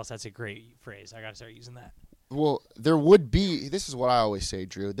nothing else, that's a great phrase. I got to start using that. Well, there would be, this is what I always say,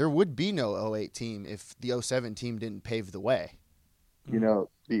 Drew, there would be no 08 team if the 07 team didn't pave the way. The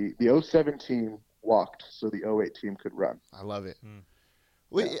 07 team walked so the 08 team could run. I love it.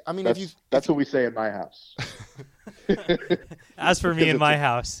 Yeah, I mean, that's what we say in my house. As for me in my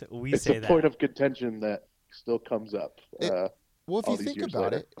house, we it's say a that. point of contention that still comes up. Well, if all you these think years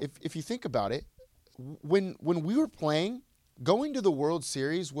about later. it, if you think about it, when we were playing, going to the World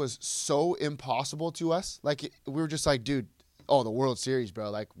Series was so impossible to us. Like we were just like, dude, the World Series, bro.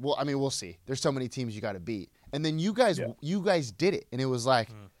 Like, well, I mean, we'll see. There's so many teams you got to beat, and then you guys did it, and it was like,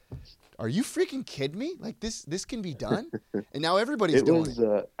 are you freaking kidding me? Like this can be done, and now everybody's doing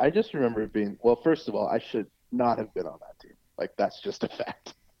it. I just remember it being. Well, first of all, I should not have been on that team. Like that's just a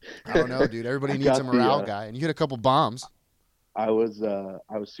fact. I don't know, dude. Everybody needs a morale guy, and you hit a couple bombs. I was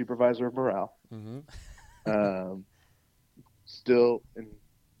supervisor of morale. Still,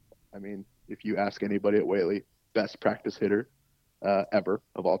 I mean, if you ask anybody at Whaley, best practice hitter ever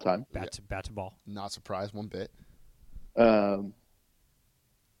of all time. Bat to ball. Not surprised one bit.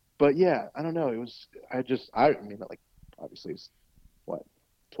 But yeah, I don't know. It was. I mean, like, obviously, it's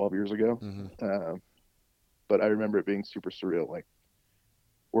 12 years ago. But I remember it being super surreal. Like,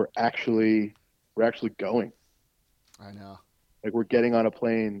 we're actually going. I know. Like, we're getting on a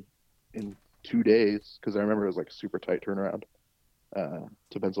plane in 2 days because I remember it was like a super tight turnaround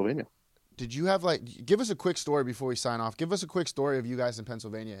to Pennsylvania. Did you have give us a quick story before we sign off? Give us a quick story of you guys in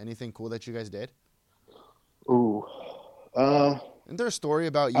Pennsylvania. Anything cool that you guys did? Ooh. Isn't there a story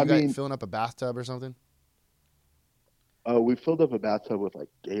about you guys filling up a bathtub or something? We filled up a bathtub with like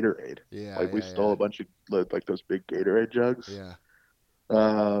Gatorade. Yeah. We stole a bunch of like those big Gatorade jugs. Yeah.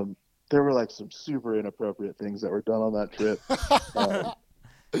 There were like some super inappropriate things that were done on that trip.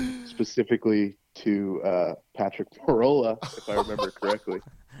 Specifically to Patrick Morola, if I remember correctly.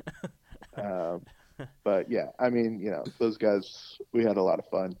 But yeah, I mean, those guys, we had a lot of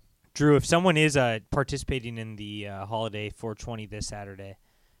fun. Drew, if someone is participating in the holiday 420 this Saturday,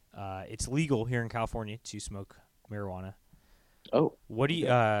 it's legal here in California to smoke marijuana. Oh. What do you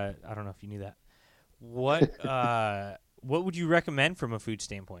I don't know if you knew that. What would you recommend from a food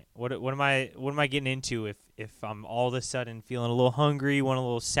standpoint? What am I getting into if I'm all of a sudden feeling a little hungry, want a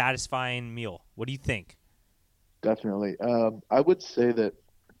little satisfying meal? What do you think? Definitely. I would say that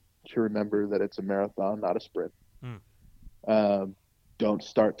to remember that it's a marathon, not a sprint. Don't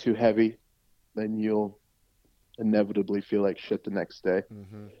start too heavy, then you'll inevitably feel like shit the next day.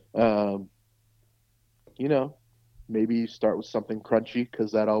 Maybe you start with something crunchy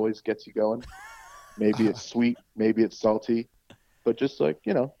because that always gets you going. Maybe it's sweet, maybe it's salty, but just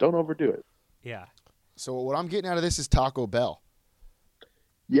don't overdo it. Yeah. So what I'm getting out of this is Taco Bell.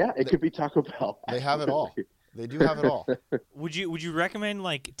 Yeah, it could be Taco Bell. They have it all. They do have it all. Would you recommend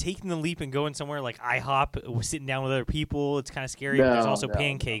taking the leap and going somewhere like IHOP, sitting down with other people? It's kind of scary, but there's also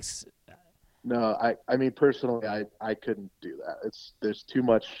pancakes. No, I mean personally, I couldn't do that. There's too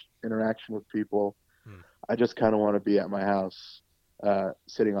much interaction with people. I just kind of want to be at my house,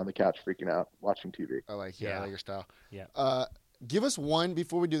 sitting on the couch, freaking out, watching TV. I like your style. Yeah. Give us one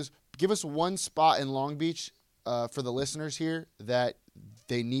before we do this. Give us one spot in Long Beach for the listeners here that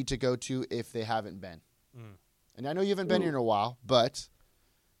they need to go to if they haven't been. And I know you haven't been here in a while, but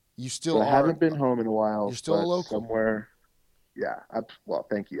you still I haven't been home in a while. You're still a local. Somewhere. Yeah. Well,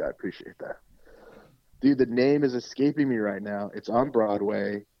 thank you. I appreciate that. Dude, the name is escaping me right now. It's on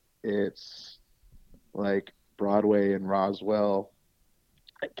Broadway. It's like Broadway and Roswell.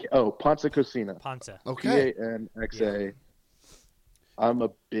 Ponce Cocina. Ponce. Okay. Panxa. Yeah. I'm a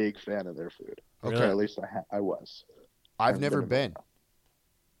big fan of their food. Okay. Or at least I was. I've never been.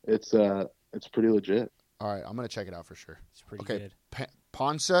 It's pretty legit. All right, I'm gonna check it out for sure. It's pretty good.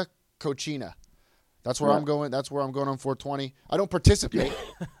 Ponce Cocina. That's where I'm going. That's where I'm going on 420. I don't participate,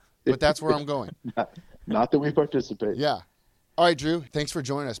 but that's where I'm going. Not that we participate. Yeah. All right, Drew. Thanks for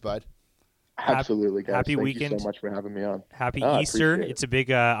joining us, bud. Absolutely, guys. Happy Thank weekend. you so much for having me on. Happy Easter. It's a big,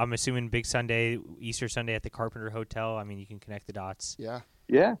 I'm assuming, big Sunday, Easter Sunday at the Carpenter Hotel. I mean, you can connect the dots. Yeah.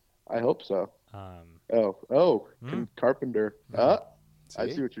 Yeah, I hope so. Carpenter. I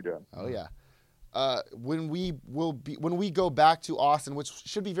see what you're doing. Oh, yeah. When we go back to Austin, which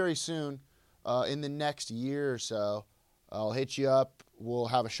should be very soon, in the next year or so, I'll hit you up. We'll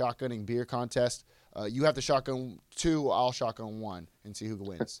have a shotgunning beer contest. You have to shotgun 2, I'll shotgun 1, and see who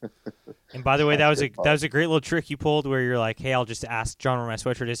wins. And by the way, that was a great little trick you pulled where you're like, hey, I'll just ask John where my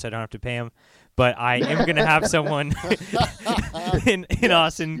sweatshirt is so I don't have to pay him. But I am going to have someone in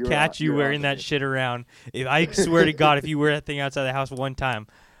Austin catch you wearing that shit around. I swear to God, if you wear that thing outside the house one time,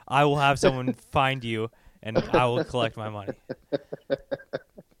 I will have someone find you, and I will collect my money.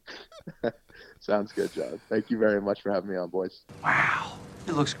 Sounds good, John. Thank you very much for having me on, boys. Wow,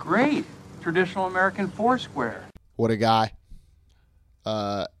 it looks great. Traditional American foursquare. What a guy.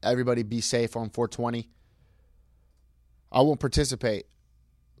 Everybody be safe on 420. I won't participate,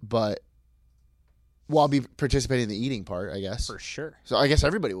 but I'll be participating in the eating part, I guess. For sure. So I guess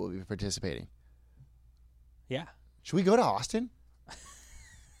everybody will be participating. Yeah. Should we go to Austin?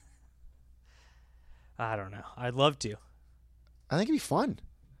 I don't know. I'd love to. I think it'd be fun.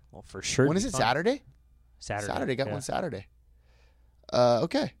 Well, for sure. When is it? Saturday? Saturday. Got one Saturday.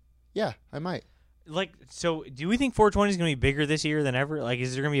 Okay. Yeah, I might. Like, so do we think 420 is going to be bigger this year than ever? Like,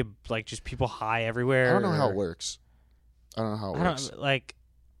 is there going to be, like, just people high everywhere? I don't know how it works. Like,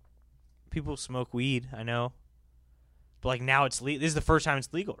 people smoke weed, I know. But, like, now it's legal. This is the first time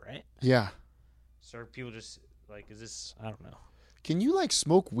it's legal, right? Yeah. So are people just, like, is this, I don't know. Can you, like,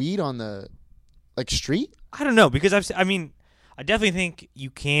 smoke weed on the, like, street? I don't know, because I definitely think you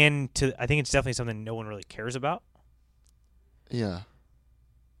can. I think it's definitely something no one really cares about. Yeah.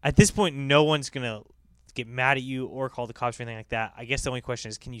 At this point, no one's going to get mad at you or call the cops or anything like that. I guess the only question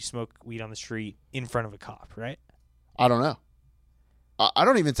is, can you smoke weed on the street in front of a cop, right? I don't know. I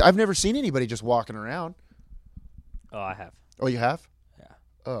don't even. I've never seen anybody just walking around. Oh, I have. Oh, you have? Yeah.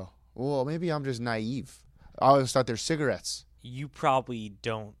 Oh, well, maybe I'm just naive. I always thought they're cigarettes. You probably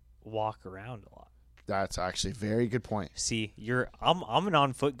don't walk around a lot. That's actually a very good point. See, I'm an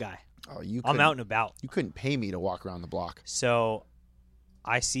on-foot guy. Oh, I'm out and about. You couldn't pay me to walk around the block. So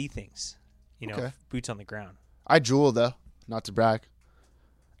I see things, Okay. Boots on the ground. I jewel, though, not to brag.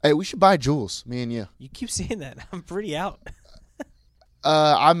 Hey, we should buy jewels, me and you. You keep saying that. I'm pretty out.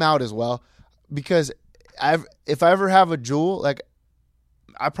 I'm out as well because if I ever have a jewel, like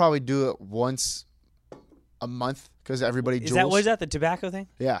I probably do it once a month because everybody jewels. Was that the tobacco thing?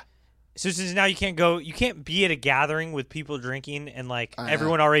 Yeah. So since now you can't be at a gathering with people drinking and like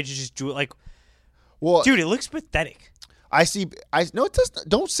everyone already just jewel. Like, well, dude, it looks pathetic. No, it doesn't.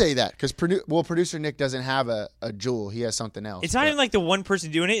 Don't say that because producer Nick doesn't have a jewel. He has something else. It's not even like the one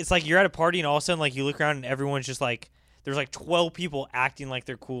person doing it. It's like you're at a party and all of a sudden like you look around and everyone's just like there's like 12 people acting like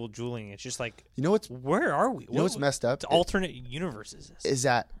they're cool jeweling. It's just like where are we? What's messed up? It's alternate universes. Is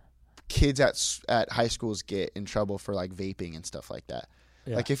that kids at high schools get in trouble for like vaping and stuff like that?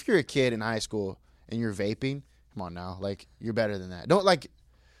 Yeah. Like if you're a kid in high school and you're vaping, come on now, like you're better than that. Don't like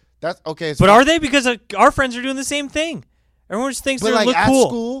that's okay. But are they? Because our friends are doing the same thing. Everyone just thinks they like look at cool.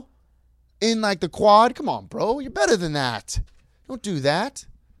 School, in like the quad, come on, bro, you're better than that. Don't do that.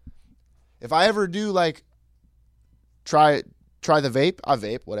 If I ever do like try the vape, I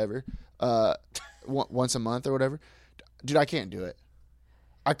vape whatever, once a month or whatever, dude, I can't do it.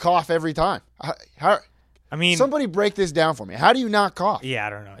 I cough every time. I mean, somebody break this down for me. How do you not cough? Yeah, I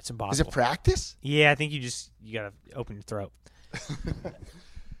don't know. It's impossible. Is it practice? Yeah, I think you gotta open your throat.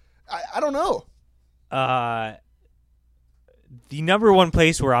 I don't know. The number one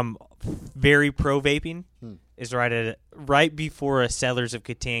place where I'm very pro vaping is right before a Settlers of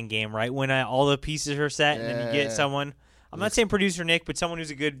Catan game, right when all the pieces are set, and then you get someone. I'm not saying producer Nick, but someone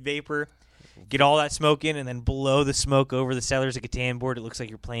who's a good vapor. Get all that smoke in, and then blow the smoke over the Settlers of Catan board. It looks like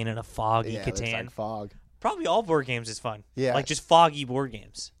you're playing in a foggy Catan. It's like fog. Probably all board games is fun. Yeah, like just foggy board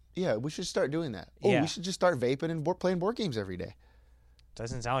games. Yeah, we should start doing that. Oh, we should just start vaping and playing board games every day.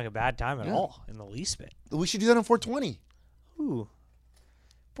 Doesn't sound like a bad time at all in the least bit. We should do that on 420. Ooh,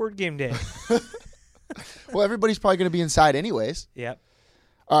 board game day. Well, everybody's probably going to be inside anyways. Yep.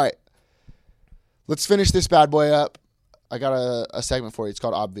 All right. Let's finish this bad boy up. I got a segment for you. It's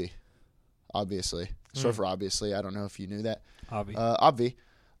called Obvi. Obviously. Short for obviously. I don't know if you knew that. Obvi.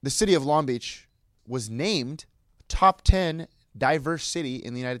 The city of Long Beach was named top 10 diverse city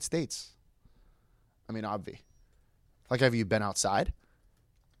in the United States. I mean, Obvi. Like, have you been outside?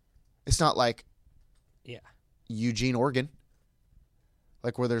 It's not like Eugene, Oregon.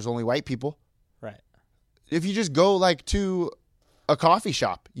 Like where there's only white people. Right. If you just go like to a coffee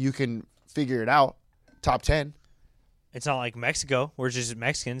shop, you can figure it out. Top 10. It's not like Mexico, where it's just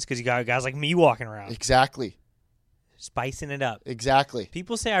Mexicans, because you got guys like me walking around. Exactly. Spicing it up. Exactly.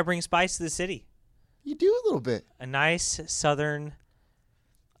 People say I bring spice to the city. You do a little bit. A nice southern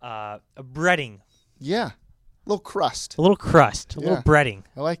a breading. Yeah. A little crust. A little breading.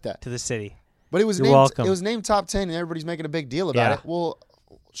 I like that. To the city. But it was You're named welcome. It was named top 10 and everybody's making a big deal about it. Well,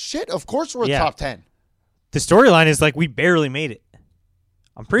 shit, of course we're top 10. The storyline is like we barely made it.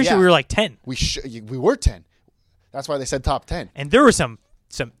 I'm pretty sure we were like 10. We were 10. That's why they said top 10. And there were some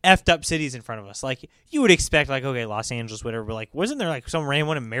effed up cities in front of us. Like you would expect, like, okay, Los Angeles, whatever. But like, wasn't there like some random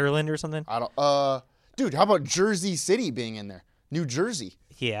one in Maryland or something? I don't. Dude, how about Jersey City being in there? New Jersey.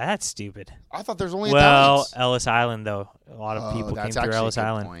 Yeah, that's stupid. I thought there's only Italians. Ellis Island though. A lot of people came through Ellis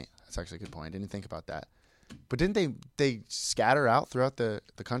Island. Point. That's actually a good point. I didn't think about that. But didn't they scatter out throughout the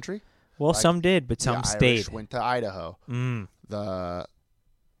country? Well, like, some did, but some stayed. Irish went to Idaho.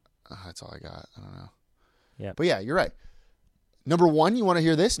 That's all I got. I don't know. Yeah. But yeah, you're right. Number 1, you want to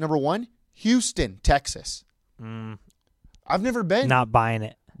hear this? Number 1, Houston, Texas. I've never been. Not buying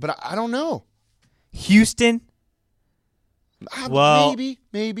it. But I don't know. Houston? Well,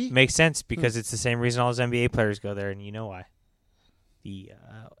 maybe. Makes sense because it's the same reason all those NBA players go there, and you know why. The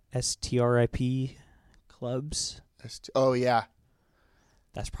STRIP clubs. Oh, yeah.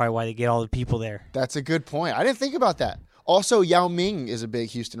 That's probably why they get all the people there. That's a good point. I didn't think about that. Also, Yao Ming is a big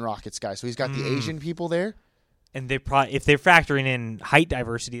Houston Rockets guy, so he's got the Asian people there. And they probably, if they're factoring in height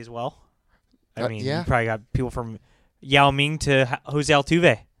diversity as well, I mean, yeah. you probably got people from Yao Ming to Jose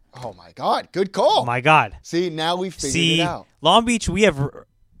Altuve. Oh, my God. Good call. Oh, my God. See, now we figured it out. Long Beach, we have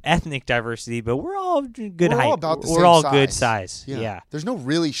ethnic diversity, but we're all good We're height. all about the we're same all size. good size. Yeah. There's no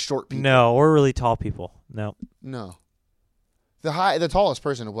really short people. No, we're really tall people. No. The tallest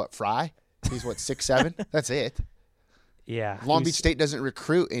person, what, Fry? He's what, 6'7"? That's it. Yeah. Long Beach State doesn't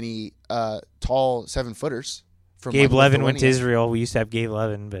recruit any tall 7-footers. Gabe Levin went to Israel. We used to have Gabe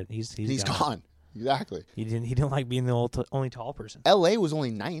Levin, but he's gone. Exactly. He didn't like being the only tall person. LA was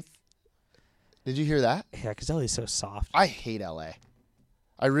only 9th. Did you hear that? Yeah, because LA's so soft. I hate LA.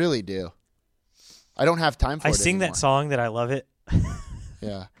 I really do. I don't have time for it I sing anymore. that song that I love it.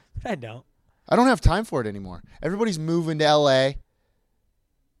 Yeah. But I don't. I don't have time for it anymore. Everybody's moving to LA.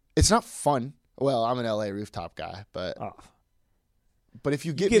 It's not fun. Well, I'm an LA rooftop guy, but if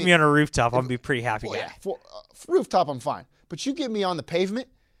you get me on a rooftop, I'm gonna be pretty happy. Well, yeah, for rooftop, I'm fine. But you get me on the pavement,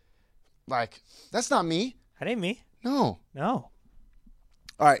 like that's not me. That ain't me. No. All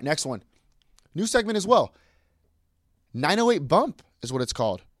right, next one. New segment as well. 908 Bump is what it's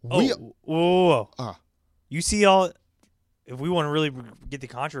called. Whoa. You see all. If we want to really get the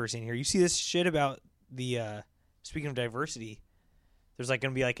controversy in here, you see this shit about the. Speaking of diversity, there's like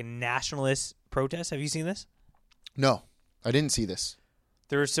going to be like a nationalist protest. Have you seen this? No, I didn't see this.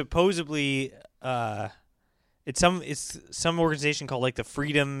 There's supposedly it's some organization called like the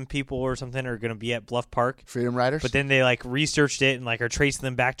Freedom People or something are going to be at Bluff Park. Freedom Riders. But then they like researched it and like are tracing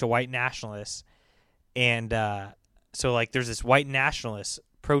them back to white nationalists, and so like there's this white nationalist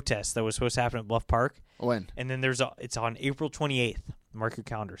protest that was supposed to happen at Bluff Park. When? And then it's on April 28th. Mark your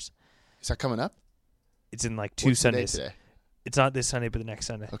calendars. Is that coming up? It's in like 2 Sundays. Today? It's not this Sunday, but the next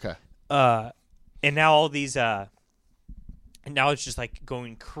Sunday. Okay. And now all these and now it's just like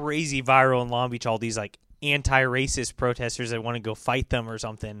going crazy viral in Long Beach. All these like anti-racist protesters that want to go fight them or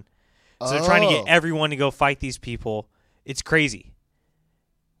something. So they're trying to get everyone to go fight these people. It's crazy.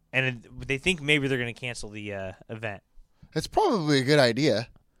 And they think maybe they're going to cancel the event. It's probably a good idea.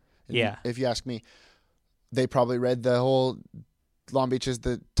 Yeah. If you ask me. They probably read the whole Long Beach is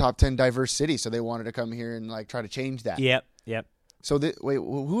the top 10 diverse city, so they wanted to come here and like try to change that. Yep. So wait,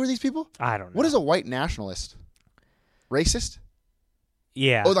 who are these people? I don't know. What is a white nationalist? Racist?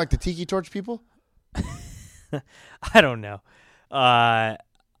 Yeah. Oh, like the Tiki Torch people? I don't know. I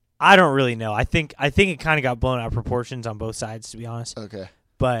don't really know. I think it kind of got blown out of proportions on both sides, to be honest. Okay.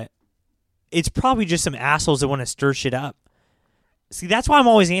 But it's probably just some assholes that want to stir shit up. See, that's why I'm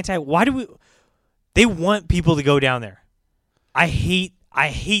always anti. Why do we? They want people to go down there. I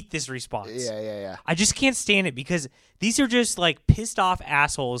hate this response. Yeah. I just can't stand it because these are just like pissed off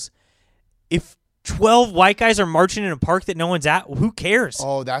assholes. If 12 white guys are marching in a park that no one's at, who cares?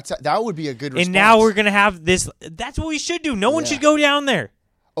 Oh, that would be a good response. And now we're going to have this. That's what we should do. No one should go down there.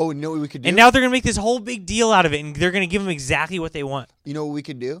 Oh, no, we could do. And now they're going to make this whole big deal out of it, and they're going to give them exactly what they want. You know what we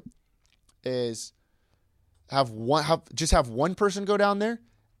could do is have one person go down there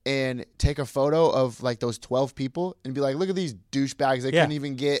and take a photo of like those 12 people and be like, look at these douchebags. They couldn't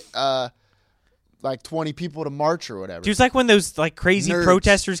even get like 20 people to march or whatever. It's like when those like crazy Nerds.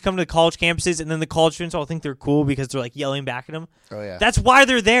 Protesters come to the college campuses and then the college students all think they're cool because they're like yelling back at them. Oh yeah. That's why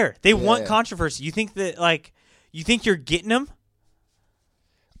they're there. They want controversy. You think that you think you're getting them?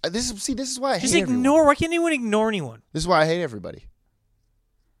 This is why I just hate ignore. everyone. Why can't anyone ignore anyone? This is why I hate everybody.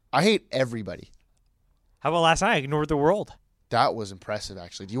 I hate everybody. How about last night? I ignored the world. That was impressive,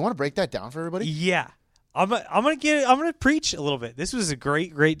 actually. Do you want to break that down for everybody? Yeah, I'm gonna preach a little bit. This was a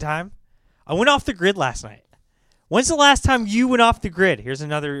great time. I went off the grid last night. When's the last time you went off the grid? Here's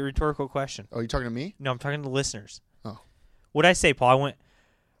another rhetorical question. Oh, you talking to me? No, I'm talking to listeners. Oh, what'd I say, Paul?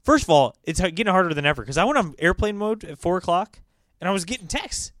 First of all, it's getting harder than ever because I went on airplane mode at 4:00 and I was getting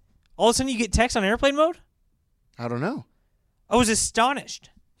texts. All of a sudden, you get texts on airplane mode? I don't know. I was astonished.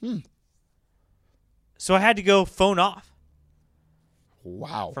 So I had to go phone off.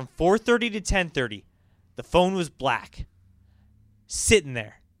 Wow. From 4:30 to 10:30, the phone was black, sitting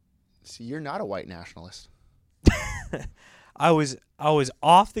there. See, you're not a white nationalist. I was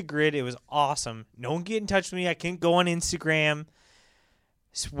off the grid. It was awesome. No one get in touch with me. I couldn't go on Instagram,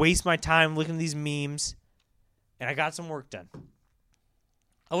 just waste my time looking at these memes, and I got some work done.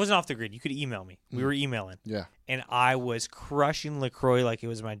 I wasn't off the grid. You could email me. We were emailing. Yeah. And I was crushing LaCroix like it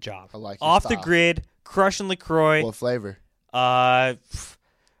was my job. I like your off style. the grid, crushing LaCroix. What flavor? I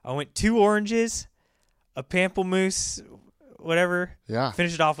went 2 oranges, a pamplemousse, whatever. Yeah.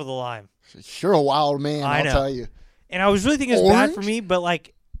 Finished it off with a lime. You're a wild man, I I'll know. tell you. And I was really thinking it was bad for Orange? me, but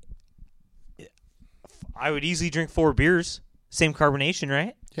like, I would easily drink 4 beers, same carbonation,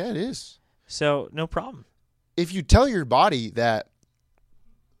 right? Yeah, it is. So no problem. If you tell your body that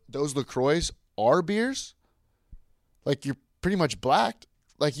those LaCroix are beers, like you're pretty much blacked.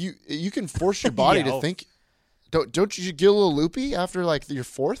 Like you can force your body Yeah, to think. Don't you get a little loopy after like your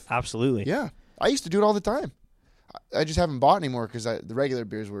 4th? Absolutely. Yeah, I used to do it all the time. I just haven't bought anymore because the regular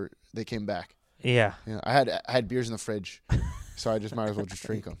beers they came back. Yeah. You know, I had beers in the fridge, so I just might as well just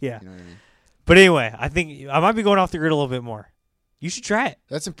drink them. Yeah. You know what I mean? But anyway, I think I might be going off the grid a little bit more. You should try it.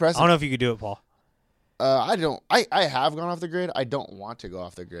 That's I impressive. don't know if you could do it, Paul. I don't. I have gone off the grid. I don't want to go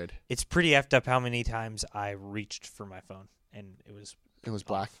off the grid. It's pretty effed up how many times I reached for my phone and it was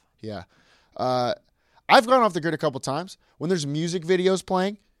black. off. Yeah. I've gone off the grid a couple times. When there's music videos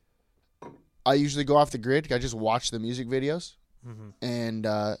playing, I usually go off the grid. I just watch the music videos. Mm-hmm. And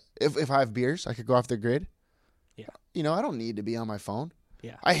if I have beers, I could go off the grid. Yeah. You know, I don't need to be on my phone.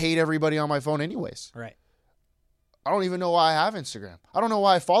 Yeah. I hate everybody on my phone anyways. Right. I don't even know why I have Instagram. I don't know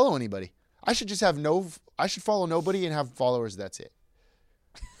why I follow anybody. I should just have I should follow nobody and have followers. That's it.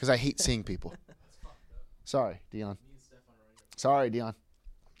 Because I hate seeing people. Sorry, Dion. Sorry, Dion.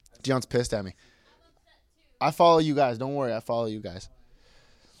 Dion's pissed at me. I follow you guys. Don't worry. I follow you guys.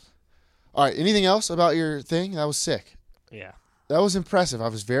 All right. Anything else about your thing? That was sick. Yeah. That was impressive. I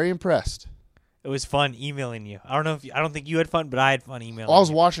was very impressed. It was fun emailing you. I don't think you had fun, but I had fun emailing I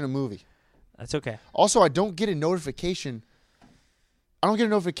was you. watching a movie. That's okay. Also, I don't get a notification. I don't get a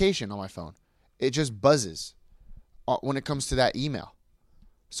notification on my phone. It just buzzes when it comes to that email.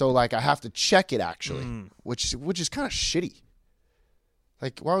 So, like, I have to check it, actually, which is kind of shitty.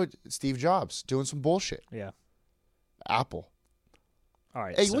 Like, why would Steve Jobs doing some bullshit? Yeah. Apple. All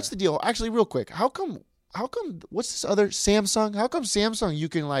right. Hey, so- what's the deal? Actually, real quick, how come, what's this other Samsung? How come Samsung, you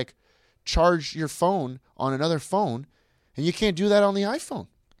can, like, charge your phone on another phone, and you can't do that on the iPhone?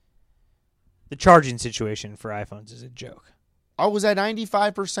 The charging situation for iPhones is a joke. I was at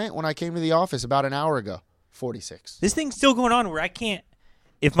 95% when I came to the office about an hour ago. 46. This thing's still going on where I can't.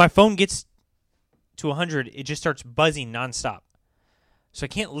 If my phone gets to 100, it just starts buzzing nonstop. So I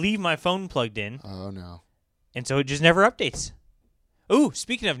can't leave my phone plugged in. Oh, no. And so it just never updates. Ooh,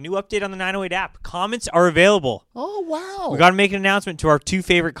 speaking of, new update on the 908 app. Comments are available. Oh, wow. We got to make an announcement to our 2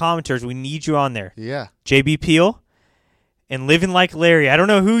 favorite commenters. We need you on there. Yeah. JB Peel and Living Like Larry. I don't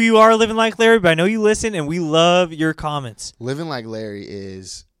know who you are, Living Like Larry, but I know you listen, and we love your comments. Living Like Larry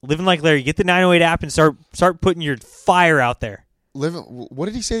is... Living Like Larry. Get the 908 app and start putting your fire out there. What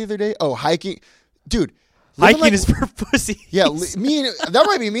did he say the other day? Oh, hiking. Dude. Hiking is for pussy. Yeah, that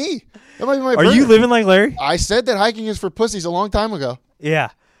might be me. That might be my Are burner. you living like Larry? I said that hiking is for pussies a long time ago. Yeah.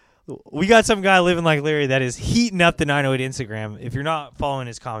 We got some guy living like Larry that is heating up the 908 Instagram. If you're not following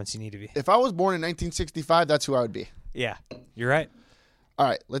his comments, you need to be. If I was born in 1965, that's who I would be. Yeah, you're right. All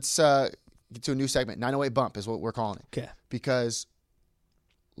right, let's get to a new segment. 908 Bump is what we're calling it. Okay. Because,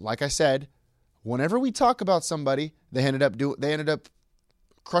 like I said, whenever we talk about somebody, they ended up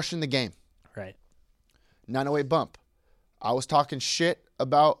crushing the game. Right. 908 Bump. I was talking shit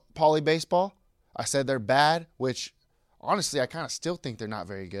about Poly Baseball. I said they're bad, which honestly I kind of still think they're not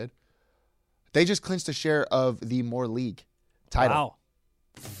very good. They just clinched a share of the More League title.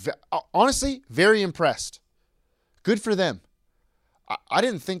 Wow. Honestly, very impressed. Good for them. I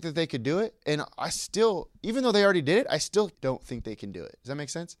didn't think that they could do it, and I still, even though they already did it, I still don't think they can do it. Does that make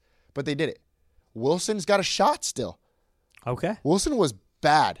sense? But they did it. Wilson's got a shot still. Okay. Wilson was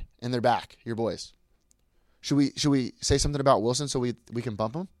bad, and they're back, your boys. Should we say something about Wilson so we can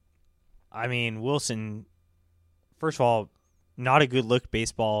bump him? I mean, Wilson, first of all, not a good look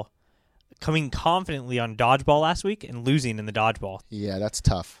baseball. Coming confidently on dodgeball last week and losing in the dodgeball. Yeah, that's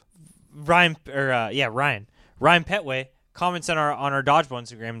tough. Ryan Petway comments on our dodgeball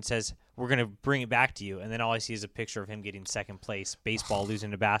Instagram and says, "We're gonna bring it back to you." And then all I see is a picture of him getting second place, baseball losing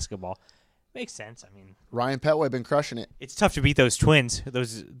to basketball. Makes sense. I mean, Ryan Petway been crushing it. it's tough to beat those twins,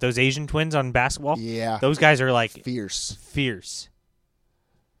 those Asian twins on basketball. Yeah, Those guys are like fierce. fierce.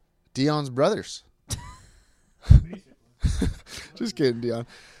 Dion's brothers. Just kidding, Dion.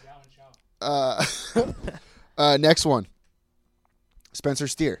 Next one. Spencer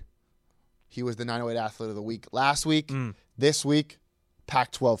Steer. He was the 908 Athlete of the Week last week. this week,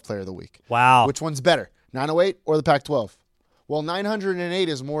 Pac-12 Player of the Week. Wow. Which one's better, 908 or the Pac-12? Well, 908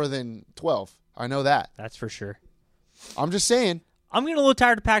 is more than 12. I know that. That's for sure. I'm just saying. I'm getting a little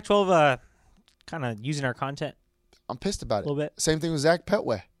tired of Pac-12 kind of using our content. I'm pissed about it. A little bit. Same thing with Zach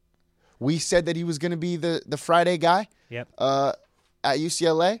Petway. We said that he was going to be the Friday guy Yep. at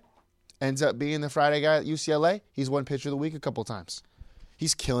UCLA. Ends up being the Friday guy at UCLA. He's won Pitcher of the Week a couple times.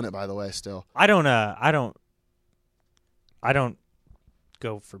 He's killing it, by the way, still. I don't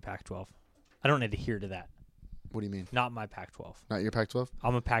go for Pac-12. I don't adhere to that. What do you mean? Not my Pac-12. Not your Pac-12?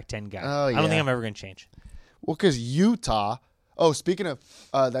 I'm a Pac-10 guy. Oh, I don't yeah. think I'm ever going to change. Well, because Utah. Oh, speaking of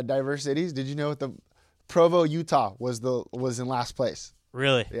that diverse cities, did you know the Provo, Utah was in last place?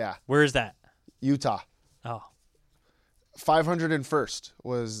 Really? Yeah. Where is that? Utah. Oh. 501st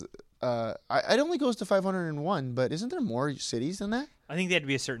was. It only goes to 501, but isn't there more cities than that? I think they had to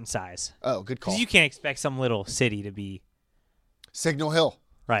be a certain size. Oh, good call. Because you can't expect some little city to be. Signal Hill.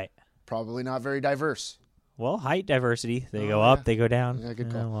 Right. Probably not very diverse. Well, height diversity. They go up, they go down. Yeah,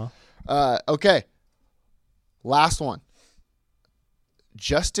 good call. Well. Okay. Last one.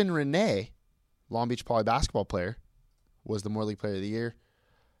 Justin Renee, Long Beach Poly basketball player, was the Moore League Player of the Year.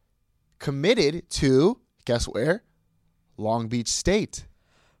 Committed to, guess where? Long Beach State.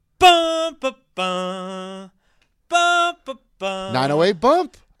 Bum, ba, bum, bum, ba, bum. 908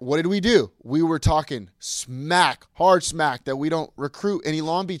 bump. What did we do? We were talking hard smack, that we don't recruit any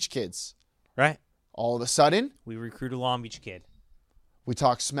Long Beach kids. Right. All of a sudden, We recruit a Long Beach kid. we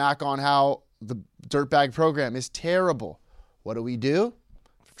talk smack on how the Dirtbag program is terrible. What do?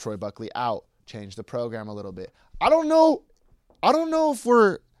 Troy Buckley out. Change the program a little bit. I don't know if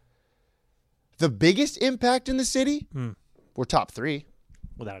we're the biggest impact in the city. We're top 3.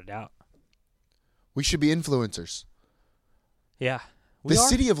 Without a doubt. We should be influencers. Yeah. The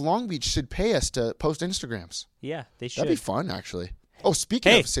city of Long Beach should pay us to post Instagrams. Yeah, they should. That'd be fun, actually. Oh,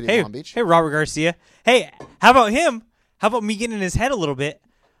 speaking of city of Long Beach. Hey, Robert Garcia. Hey, how about him? How about me getting in his head a little bit?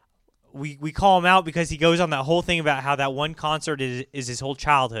 We call him out because he goes on that whole thing about how that one concert is his whole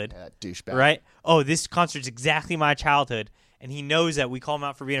childhood. Yeah, douchebag. Right? Oh, this concert's exactly my childhood. And he knows that we call him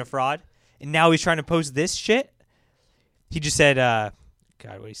out for being a fraud. And now he's trying to post this shit. He just said, God,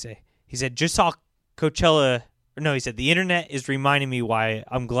 what did he say? He said, just saw Coachella. Or no, he said, the internet is reminding me why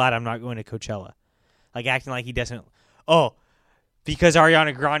I'm glad I'm not going to Coachella. Like acting like he doesn't. Oh, because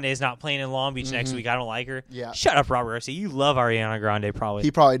Ariana Grande is not playing in Long Beach next week. I don't like her. Yeah. Shut up, Robert Garcia. You love Ariana Grande probably.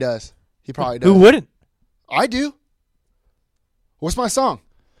 He probably does. Who wouldn't? I do. What's my song?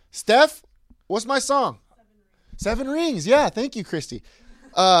 Steph, what's my song? 7 Rings. Yeah, thank you, Christy.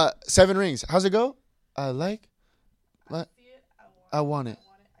 7 Rings. How's it go? I like. What? I want it.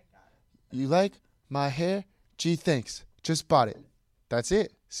 You like my hair? Gee, thanks. Just bought it. That's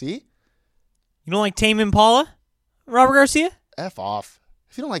it. See? You don't like Tame Impala, Robert Garcia? F off.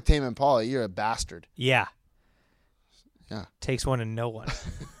 If you don't like Tame Impala, you're a bastard. Yeah. Yeah. Takes one to know one.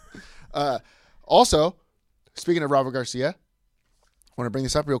 Also, speaking of Robert Garcia, I want to bring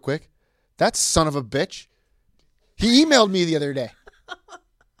this up real quick. That son of a bitch, he emailed me the other day.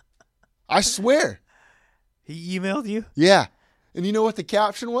 I swear. He emailed you? Yeah. And you know what the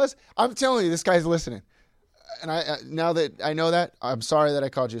caption was? I'm telling you, this guy's listening. And I now that I know that, I'm sorry that I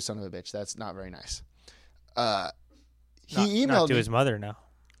called you a son of a bitch. That's not very nice. He emailed not to me. his mother now.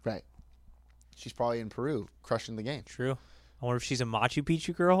 Right. She's probably in Peru crushing the game. True. I wonder if she's a Machu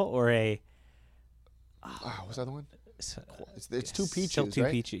Picchu girl or a... What's the other one? It's two peaches, Still two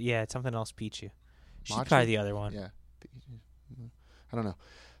right? Pichu. Yeah, it's something else Pichu. She's Machu? probably the other one. Yeah. I don't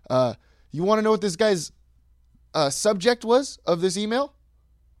know. You want to know what this guy's subject was of this email?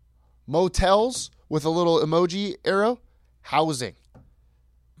 Motels with a little emoji arrow. Housing.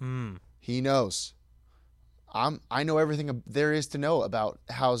 He knows. I know everything there is to know about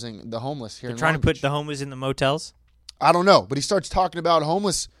housing the homeless here. They're in trying Long to put Beach. the homeless in the motels? I don't know, but he starts talking about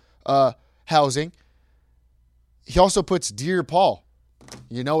homeless housing. He also puts Dear Paul.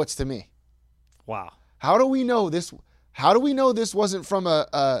 You know it's to me. Wow. How do we know this? How do we know this wasn't from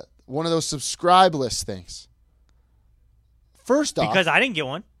a one of those subscribe list things? First off, Because I didn't get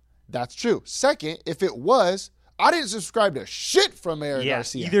one. that's true. Second, if it was, I didn't subscribe to shit from Eric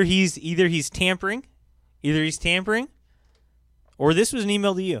Garcia. Either he's tampering, or this was an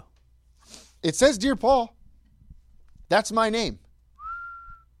email to you. It says Dear Paul. That's my name.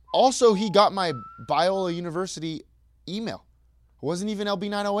 Also, he got my Biola University email. It wasn't even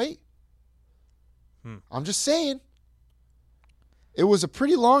LB908. I'm just saying. It was a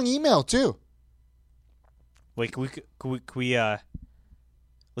pretty long email, too. Wait, can we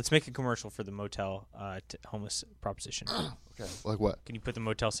let's make a commercial for the motel homeless proposition. Okay, like what? Can you put the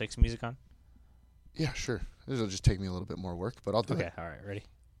Motel 6 music on? Yeah, sure. This will just take me a little bit more work, but I'll do it. Okay, all right, ready?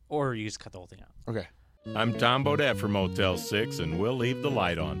 Or you just cut the whole thing out. Okay. I'm Tom Bodette from Motel 6, and we'll leave the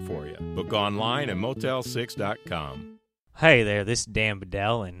light on for you. Book online at motel6.com. Hey there, this is Dan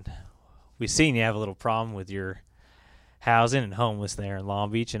Bedell, and we've seen you have a little problem with your housing and homeless there in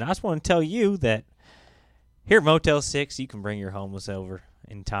Long Beach, and I just want to tell you that here at Motel 6, you can bring your homeless over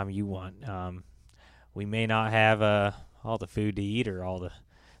anytime you want. We may not have all the food to eat or all the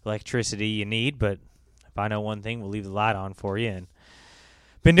electricity you need, but if I know one thing, we'll leave the light on for you, and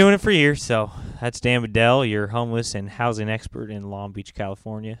been doing it for years. So that's Dan Bedell, your homeless and housing expert in Long Beach,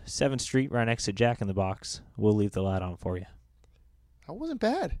 California. 7th Street, right next to Jack in the Box. We'll leave the light on for you. That wasn't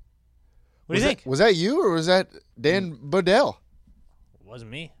bad. What do you think? Was that you or was that Dan Bedell? It wasn't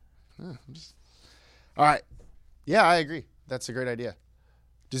me. All right. Yeah, I agree. That's a great idea.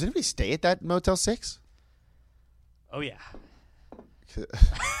 Does anybody stay at that Motel 6? Oh, yeah.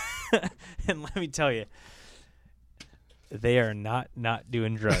 And let me tell you, they are not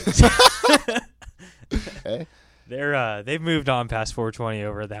doing drugs. Hey. They've moved on past 420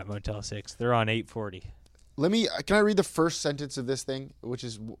 over at that Motel 6. They're on 840. Can I read the first sentence of this thing, which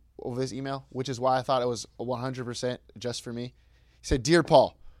is of this email, which is why I thought it was 100% just for me. He said, "Dear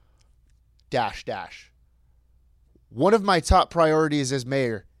Paul, ... One of my top priorities as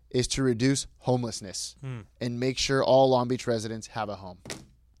mayor is to reduce homelessness and make sure all Long Beach residents have a home."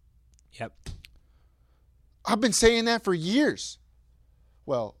 Yep. I've been saying that for years.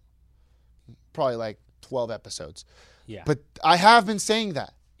 Well, probably like 12 episodes. Yeah. But I have been saying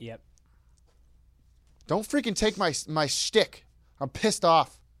that. Yep. Don't freaking take my shtick. I'm pissed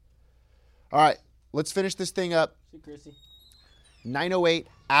off. All right, let's finish this thing up. See, Chrissy. 908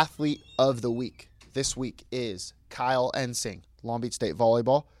 Athlete of the Week. This week is Kyle Ensing, Long Beach State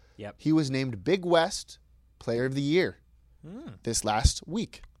Volleyball. Yep. He was named Big West Player of the Year this last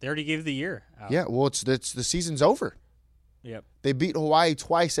week. They already gave the year out. Yeah, well, it's the season's over. Yep. They beat Hawaii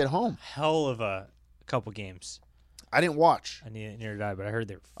twice at home. Hell of a couple games. I didn't watch. I near died, but I heard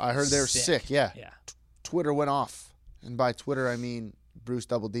they were sick, yeah. Yeah. Twitter went off. And by Twitter, I mean Bruce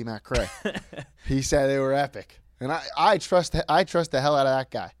Double D Mac Cray. He said they were epic. And I trust the hell out of that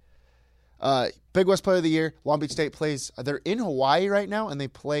guy. Big West Player of the Year, Long Beach State plays. They're in Hawaii right now, and they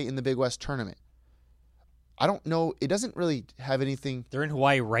play in the Big West tournament. I don't know. It doesn't really have anything. They're in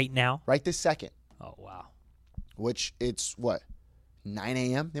Hawaii right now? Right this second. Oh, wow. Which it's, 9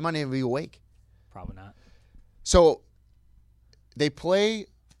 a.m.? They might not even be awake. Probably not. So they play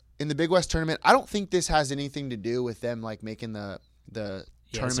in the Big West tournament. I don't think this has anything to do with them like making the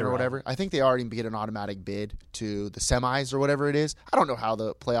tournament or whatever. I think they already get an automatic bid to the semis or whatever it is. I don't know how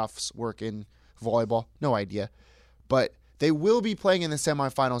the playoffs work in volleyball. No idea. But they will be playing in the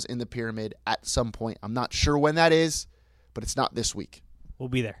semifinals in the Pyramid at some point. I'm not sure when that is, but it's not this week. We'll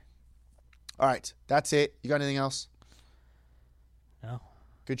be there. All right. That's it. You got anything else? No.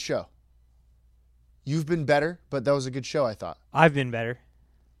 Good show. You've been better, but that was a good show, I thought. I've been better.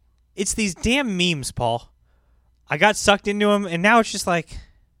 It's these damn memes, Paul. I got sucked into them, and now it's just like...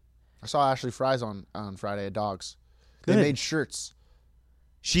 I saw Ashley Fries on Friday at Dogs. Good. They made shirts.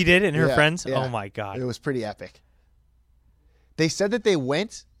 She did, and her friends? Yeah. Oh, my God. It was pretty epic. They said that they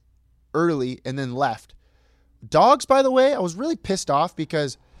went early and then left. Dogs, by the way, I was really pissed off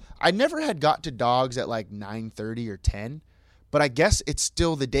because I never had got to Dogs at like 9:30 or 10, but I guess it's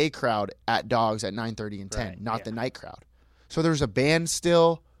still the day crowd at Dogs at 9:30 and 10, not the night crowd. So there's a band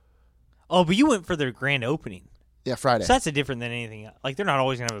still. Oh, but you went for their grand opening. Yeah, Friday. So that's different than anything else. Like, they're not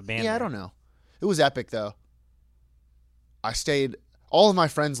always going to have a band. Yeah, there. I don't know. It was epic, though. I stayed. All of my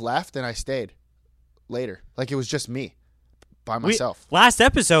friends left, and I stayed later. Like, it was just me by myself. Last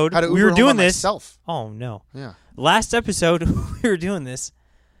episode, we were doing this. Myself. Oh, no. Yeah. Last episode, we were doing this.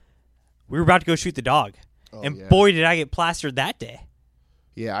 We were about to go shoot the dog. Oh, and yeah. boy, did I get plastered that day.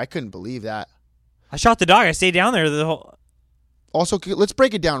 Yeah, I couldn't believe that. I shot the dog. I stayed down there the whole... Also, let's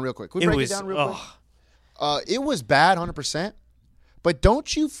break it down real quick. Can we break it down real quick? It was bad, 100%. But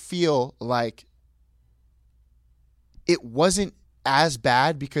don't you feel like it wasn't as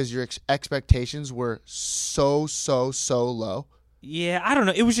bad because your expectations were so low? Yeah, I don't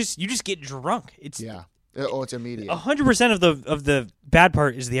know. It was just, you just get drunk. It's it's immediate. 100% of the bad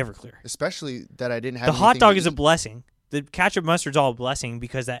part is the Everclear. Especially that I didn't have the hot anything dog to is a eat. blessing. The ketchup mustard's all a blessing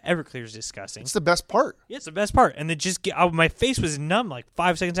because that Everclear is disgusting. It's the best part. Yeah, it's the best part. And my face was numb like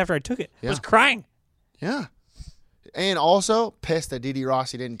 5 seconds after I took it. Yeah. I was crying. Yeah. And also pissed that Didi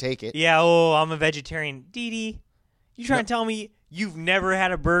Rossi didn't take it. Yeah, I'm a vegetarian. Didi, you trying to tell me you've never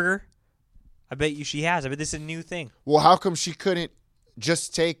had a burger? I bet you she has. I bet this is a new thing. Well, how come she couldn't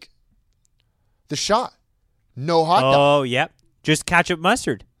just take the shot? No hot dog. Oh, yep. Just ketchup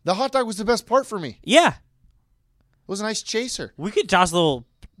mustard. The hot dog was the best part for me. Yeah. It was a nice chaser. We could toss a little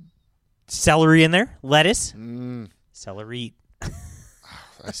celery in there, lettuce. Celery.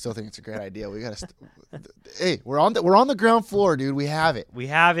 I still think it's a great idea. We got to. Hey, we're on the ground floor, dude. We have it. We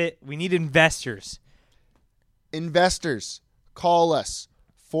have it. We need investors. Investors, call us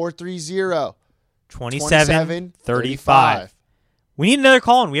 430-2735. We need another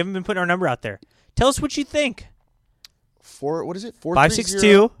call, and we haven't been putting our number out there. Tell us what you think. What is it?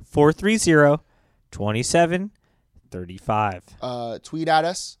 562-430-2735. Tweet at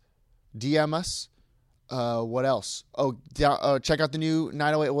us, DM us. What else? Check out the new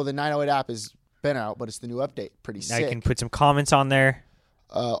 908. Well, the 908 app has been out, but it's the new update. Pretty Now sick. you can put some comments on there.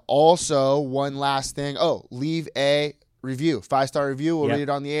 Also, one last thing. Leave a review. 5-star review. We'll read it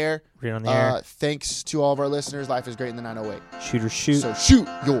on the air. Thanks to all of our listeners. Life is great in the 908. Shoot or shoot. So shoot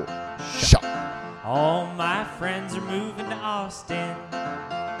your shot. All my friends are moving to Austin.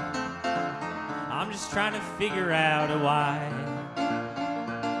 I'm just trying to figure out why.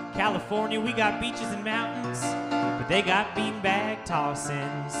 California, we got beaches and mountains, but they got beanbag tossing.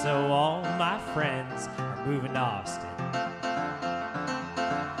 So all my friends are moving to Austin.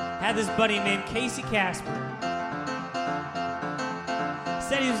 Had this buddy named Casey Casper.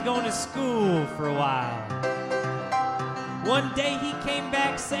 Said he was going to school for a while. One day he came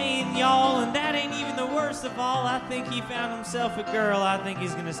back saying, y'all, and that ain't even the worst of all. I think he found himself a girl. I think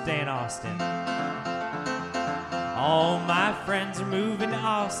he's going to stay in Austin. All my friends are moving to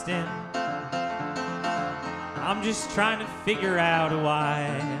Austin. I'm just trying to figure out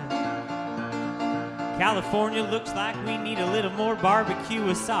why. California looks like we need a little more barbecue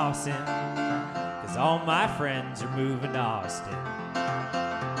with sauce in. 'Cause all my friends are moving to Austin.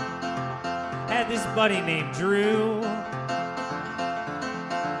 Had this buddy named Drew.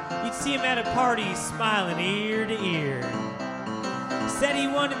 You'd see him at a party smiling ear to ear. Said he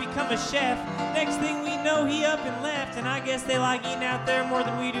wanted to become a chef. Next thing we know, he up and left. And I guess they like eating out there more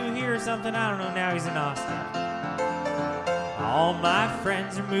than we do here or something. I don't know. Now he's in Austin. All my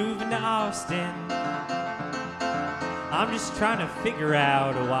friends are moving to Austin. I'm just trying to figure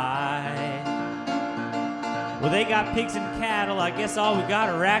out why. Well, they got pigs and cattle. I guess all we got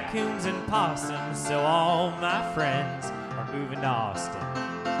are raccoons and possums. So all my friends are moving to Austin.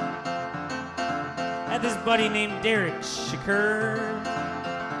 Had this buddy named Derek Shakur.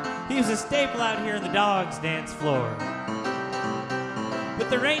 He was a staple out here in the dogs dance floor. But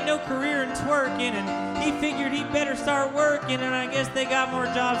there ain't no career in twerking, and he figured he'd better start working, and I guess they got more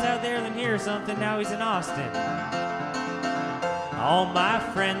jobs out there than here or something. Now he's in Austin. All my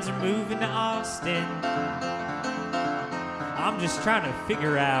friends are moving to Austin. I'm just trying to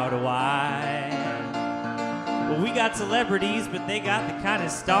figure out why. Well, we got celebrities, but they got the kind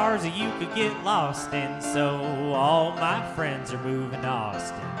of stars that you could get lost in. So all my friends are moving to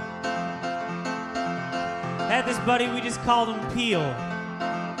Austin. Had this buddy, we just called him Peel.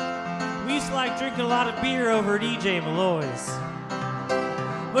 We used to like drinking a lot of beer over at E.J. Malloy's.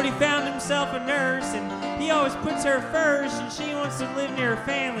 But he found himself a nurse, and he always puts her first, and she wants to live near her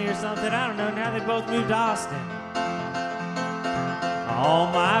family or something. I don't know. Now they both moved to Austin. All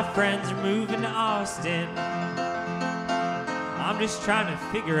my friends are moving to Austin. I'm just trying to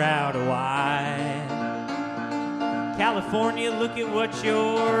figure out why. California, look at what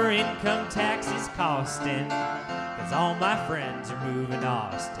your income tax is costing. 'Cause all my friends are moving to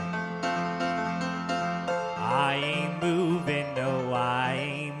Austin. I ain't moving, no, I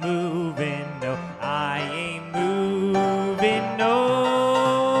ain't moving, no, I ain't moving,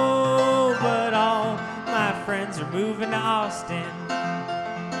 no. But all my friends are moving to Austin.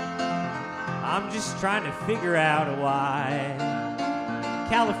 I'm just trying to figure out why.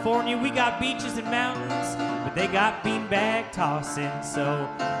 California, we got beaches and mountains, but they got beanbag tossing. So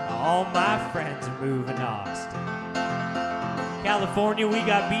all my friends are moving to Austin. California, we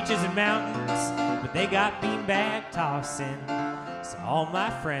got beaches and mountains, but they got beanbag tossing. So all my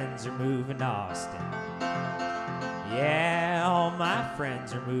friends are moving to Austin. Yeah, all my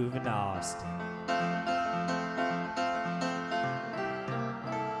friends are moving to Austin.